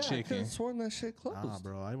Country KFC. Fried Yeah, I could Chicken. have sworn that shit closed. Nah,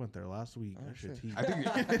 bro. I went there last week. Oh, That shit's shit. heat. I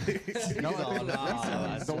think no,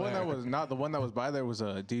 the one that was not the one that was by there was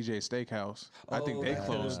a DJ Steakhouse. I think Oh, they that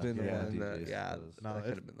could've closed. been the Yeah, one. DJ's Yeah, closed. No, that it-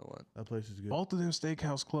 could have been the one. That place is good. Both of them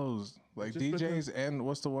steakhouse closed. Like Just DJ's and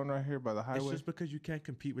what's the one right here by the It's highway? just because you can't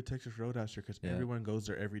compete with Texas Roadhouse here because Yeah. everyone goes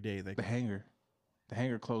there every day. Like The Hangar. The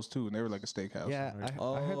Hangar closed too, and they were like a steakhouse. Yeah, Right.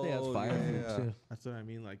 I heard they have Oh, fire food yeah. too. that's what I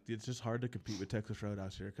mean. Like it's just hard to compete with Texas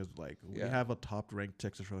Roadhouse here because like we Yeah. have a top ranked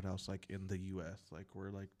Texas Roadhouse like in the U.S. Like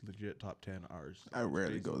we're like legit top 10 ours. I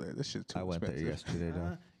rarely It's go there. This shit too I went there expensive. yesterday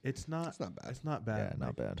though. It's not. It's not bad. It's not bad. Yeah, not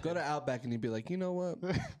Like, bad. Go to Outback and you'd be like, you know what?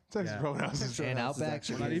 Texas Yeah. Roadhouse is. And Roadhouse is Outback,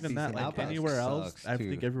 actually Not a even that. decent Like Outback anywhere else, sucks, I too.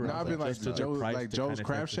 think everywhere No, else. I've been like adjusted the Joe's- price like to Joe's kinda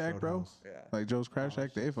Crab Texas Shack, bro. Roadhouse. Yeah. Like Joe's Crab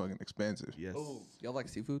Shack, they fucking expensive. Yes. Oh, y'all like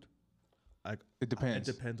seafood? It depends.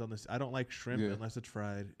 It depends on this. I don't like shrimp Yeah. unless it's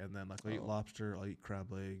fried, and then like I'll eat Oh. lobster. I'll eat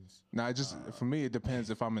crab legs. Nah, it just for me it depends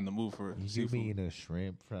if I'm in the mood for You seafood. mean a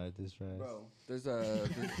shrimp fried this rice? Bro, there's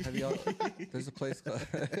a place called.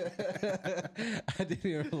 I didn't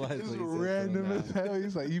even realize. It's what you said random till as now. hell.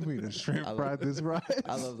 He's like, you mean a shrimp I love- fried this rice?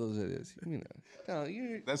 I love those videos. You know, no,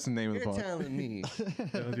 you're That's the name of you're the part. telling me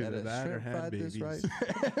Don't do that a that or shrimp hand fried this babies.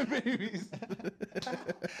 right? Babies.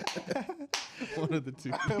 One of the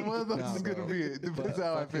two. One of those Nah, is gonna bro. be it. Depends But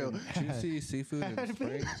how I feel. fucking Juicy seafood in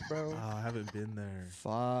Springs, bro. Oh, I haven't been there.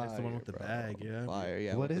 Fire. It's the one with the bro. bag, yeah. Fire,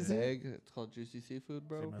 yeah. What with is the it? Egg. It's called Juicy Seafood,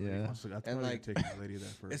 bro. Say my lady Yeah. wants to- That's And, probably like, taking my lady there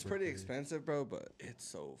for. her It's pretty birthday. expensive, bro, but it's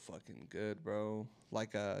so fucking good, bro.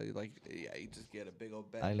 Like yeah, you just get a big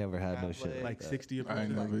old bag. I never of had no crab shit legs, Like that. 60 a I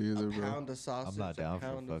ain't person. never either, a bro. pound of sausage. not down a for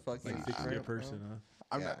pound of fucking fucking Like 60 a shrimp, person, bro. huh?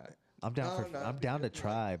 I'm Yeah. not, I'm down No, I'm no, down to good,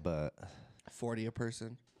 try, but 40 a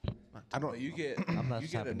person. I don't But you get. I'm not you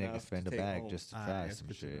the type get of nigga enough spend to a take bag home. just to Ah, try it's some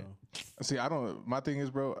good to shit. know. see. I don't. My thing is,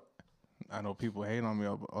 bro. I know people hate on me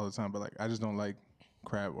all the time, but like I just don't like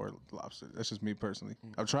crab or lobster. That's just me personally.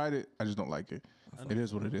 I've tried it. I just don't like it. It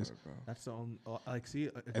is what it is. Bro. That's the only. Like, see,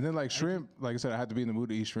 And then like shrimp, like I said, I had to be in the mood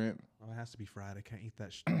to eat shrimp. it has to be fried. I can't eat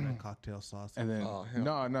that, that cocktail sauce. And then Oh, hell.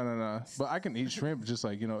 no. But I can eat shrimp just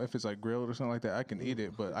like if it's like grilled or something like that. I can eat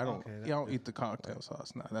it, but I don't. Okay, I don't eat the cocktail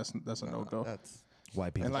sauce. Nah, that's a no go. That's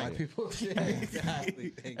White people. And like white people shit.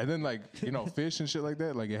 Exactly. Thank and then like fish and shit like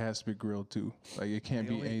that. Like it has to be grilled too. Like it can't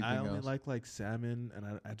be anything I only else. like salmon, and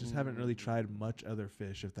I just haven't really tried much other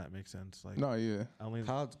fish, if that makes sense. Like, No, yeah. I only.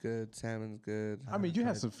 Cod's good. Salmon's good. I mean, you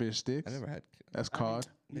had tried- some fish sticks. I never had. That's cod.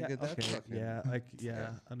 Yeah, Nigga, that's okay, fucking-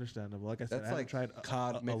 yeah, understandable. Like I said, That's I haven't like tried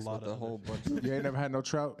cod a mixed lot with a of whole other bunch. Of You ain't never had no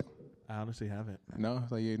trout. I honestly haven't. No,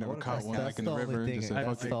 like you ain't never What if caught I one said- like in That's the the river. only And just thing. said,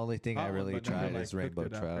 That's fuck the it. only thing I Caught one, really but never, tried like, is cooked rainbow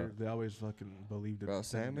it after. trout. They always fucking believed it. Bro,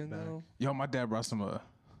 send salmon it back. though. Yo, my dad brought some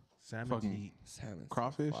Salmon Fucking- heat. Salmon's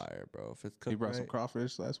Crawfish? fire, bro. If it's he cooked brought some right.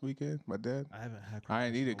 crawfish last weekend. My dad. I haven't had. I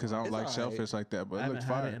ain't eat it because I don't It's like alright. shellfish like that, I but it haven't looks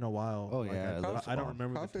had fire. it in a while. Oh, Like, yeah, it looks I don't bomb.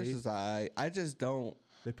 remember the Crawfish taste. is I just don't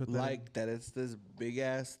They put that like that it's this big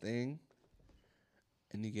ass thing,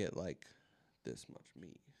 and you get like this much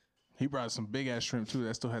meat. He brought some big ass shrimp too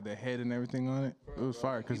that still had the head and everything on it. It was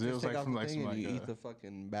fire because You it just was take like out from the like thing some and like. you eat the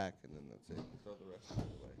fucking back, and then that's it. You throw the rest of it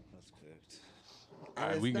away. That's cooked. All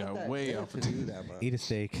right, It's we not got that way good off to of do that, bro. Eat a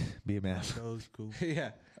steak. Be a man. Goes cool.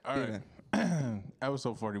 Yeah. All right.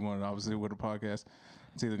 Episode 41, obviously, with a podcast.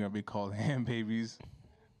 It's either going to be called Hand Babies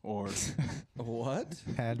or What?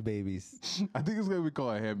 Hand babies. I think it's going to be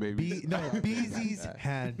called Hand Babies. Beezy's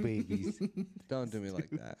hand babies. Don't do me like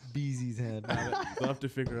that. Beezy's hand. They'll have to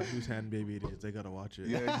figure out whose hand baby it is. They gotta watch it.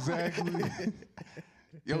 Yeah, exactly.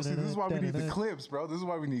 Yo, see, this is why we need the clips, bro. This is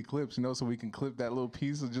why we need clips, you know, so we can clip that little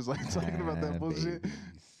piece of just like talking about that Hand bullshit. babies.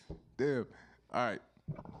 Damn. All right.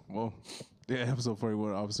 Well, yeah, episode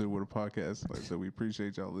 41, obviously, with a podcast. Like I said, we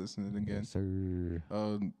appreciate y'all listening again. Yes, sir.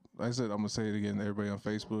 Like I said, I'm gonna say it again. Everybody on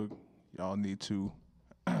Facebook, y'all need to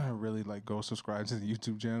really like go subscribe to the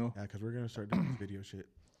YouTube channel. Yeah, because we're gonna start doing this video shit.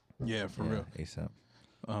 Yeah, for real. ASAP.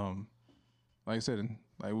 Like I said,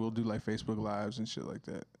 like we'll do like Facebook lives and shit like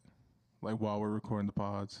that, like while we're recording the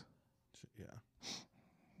pods. Yeah.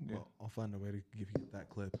 Yeah. Well, I'll find a way to give you that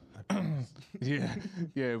clip. I promise. Yeah,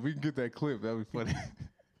 yeah. If we can get that clip, that'd be funny.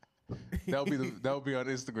 That'll be on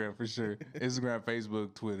Instagram for sure. Instagram,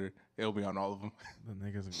 Facebook, Twitter. It'll be on all of them. The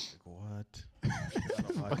niggas are like, what? You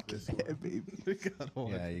gotta watch this one. You gotta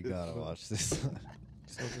watch Yeah, you this gotta one. watch this.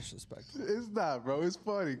 So disrespectful. It's not, bro. It's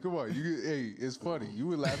funny. Come on, hey, it's funny. You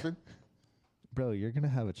were laughing. Bro, you're gonna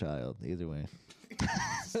have a child either way.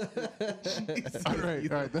 All right.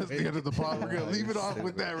 That's the end of the pod. We're gonna leave it off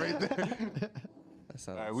with that right there. That sounds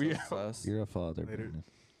All right, so we sus. You're a father. Later.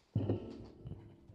 Brandon.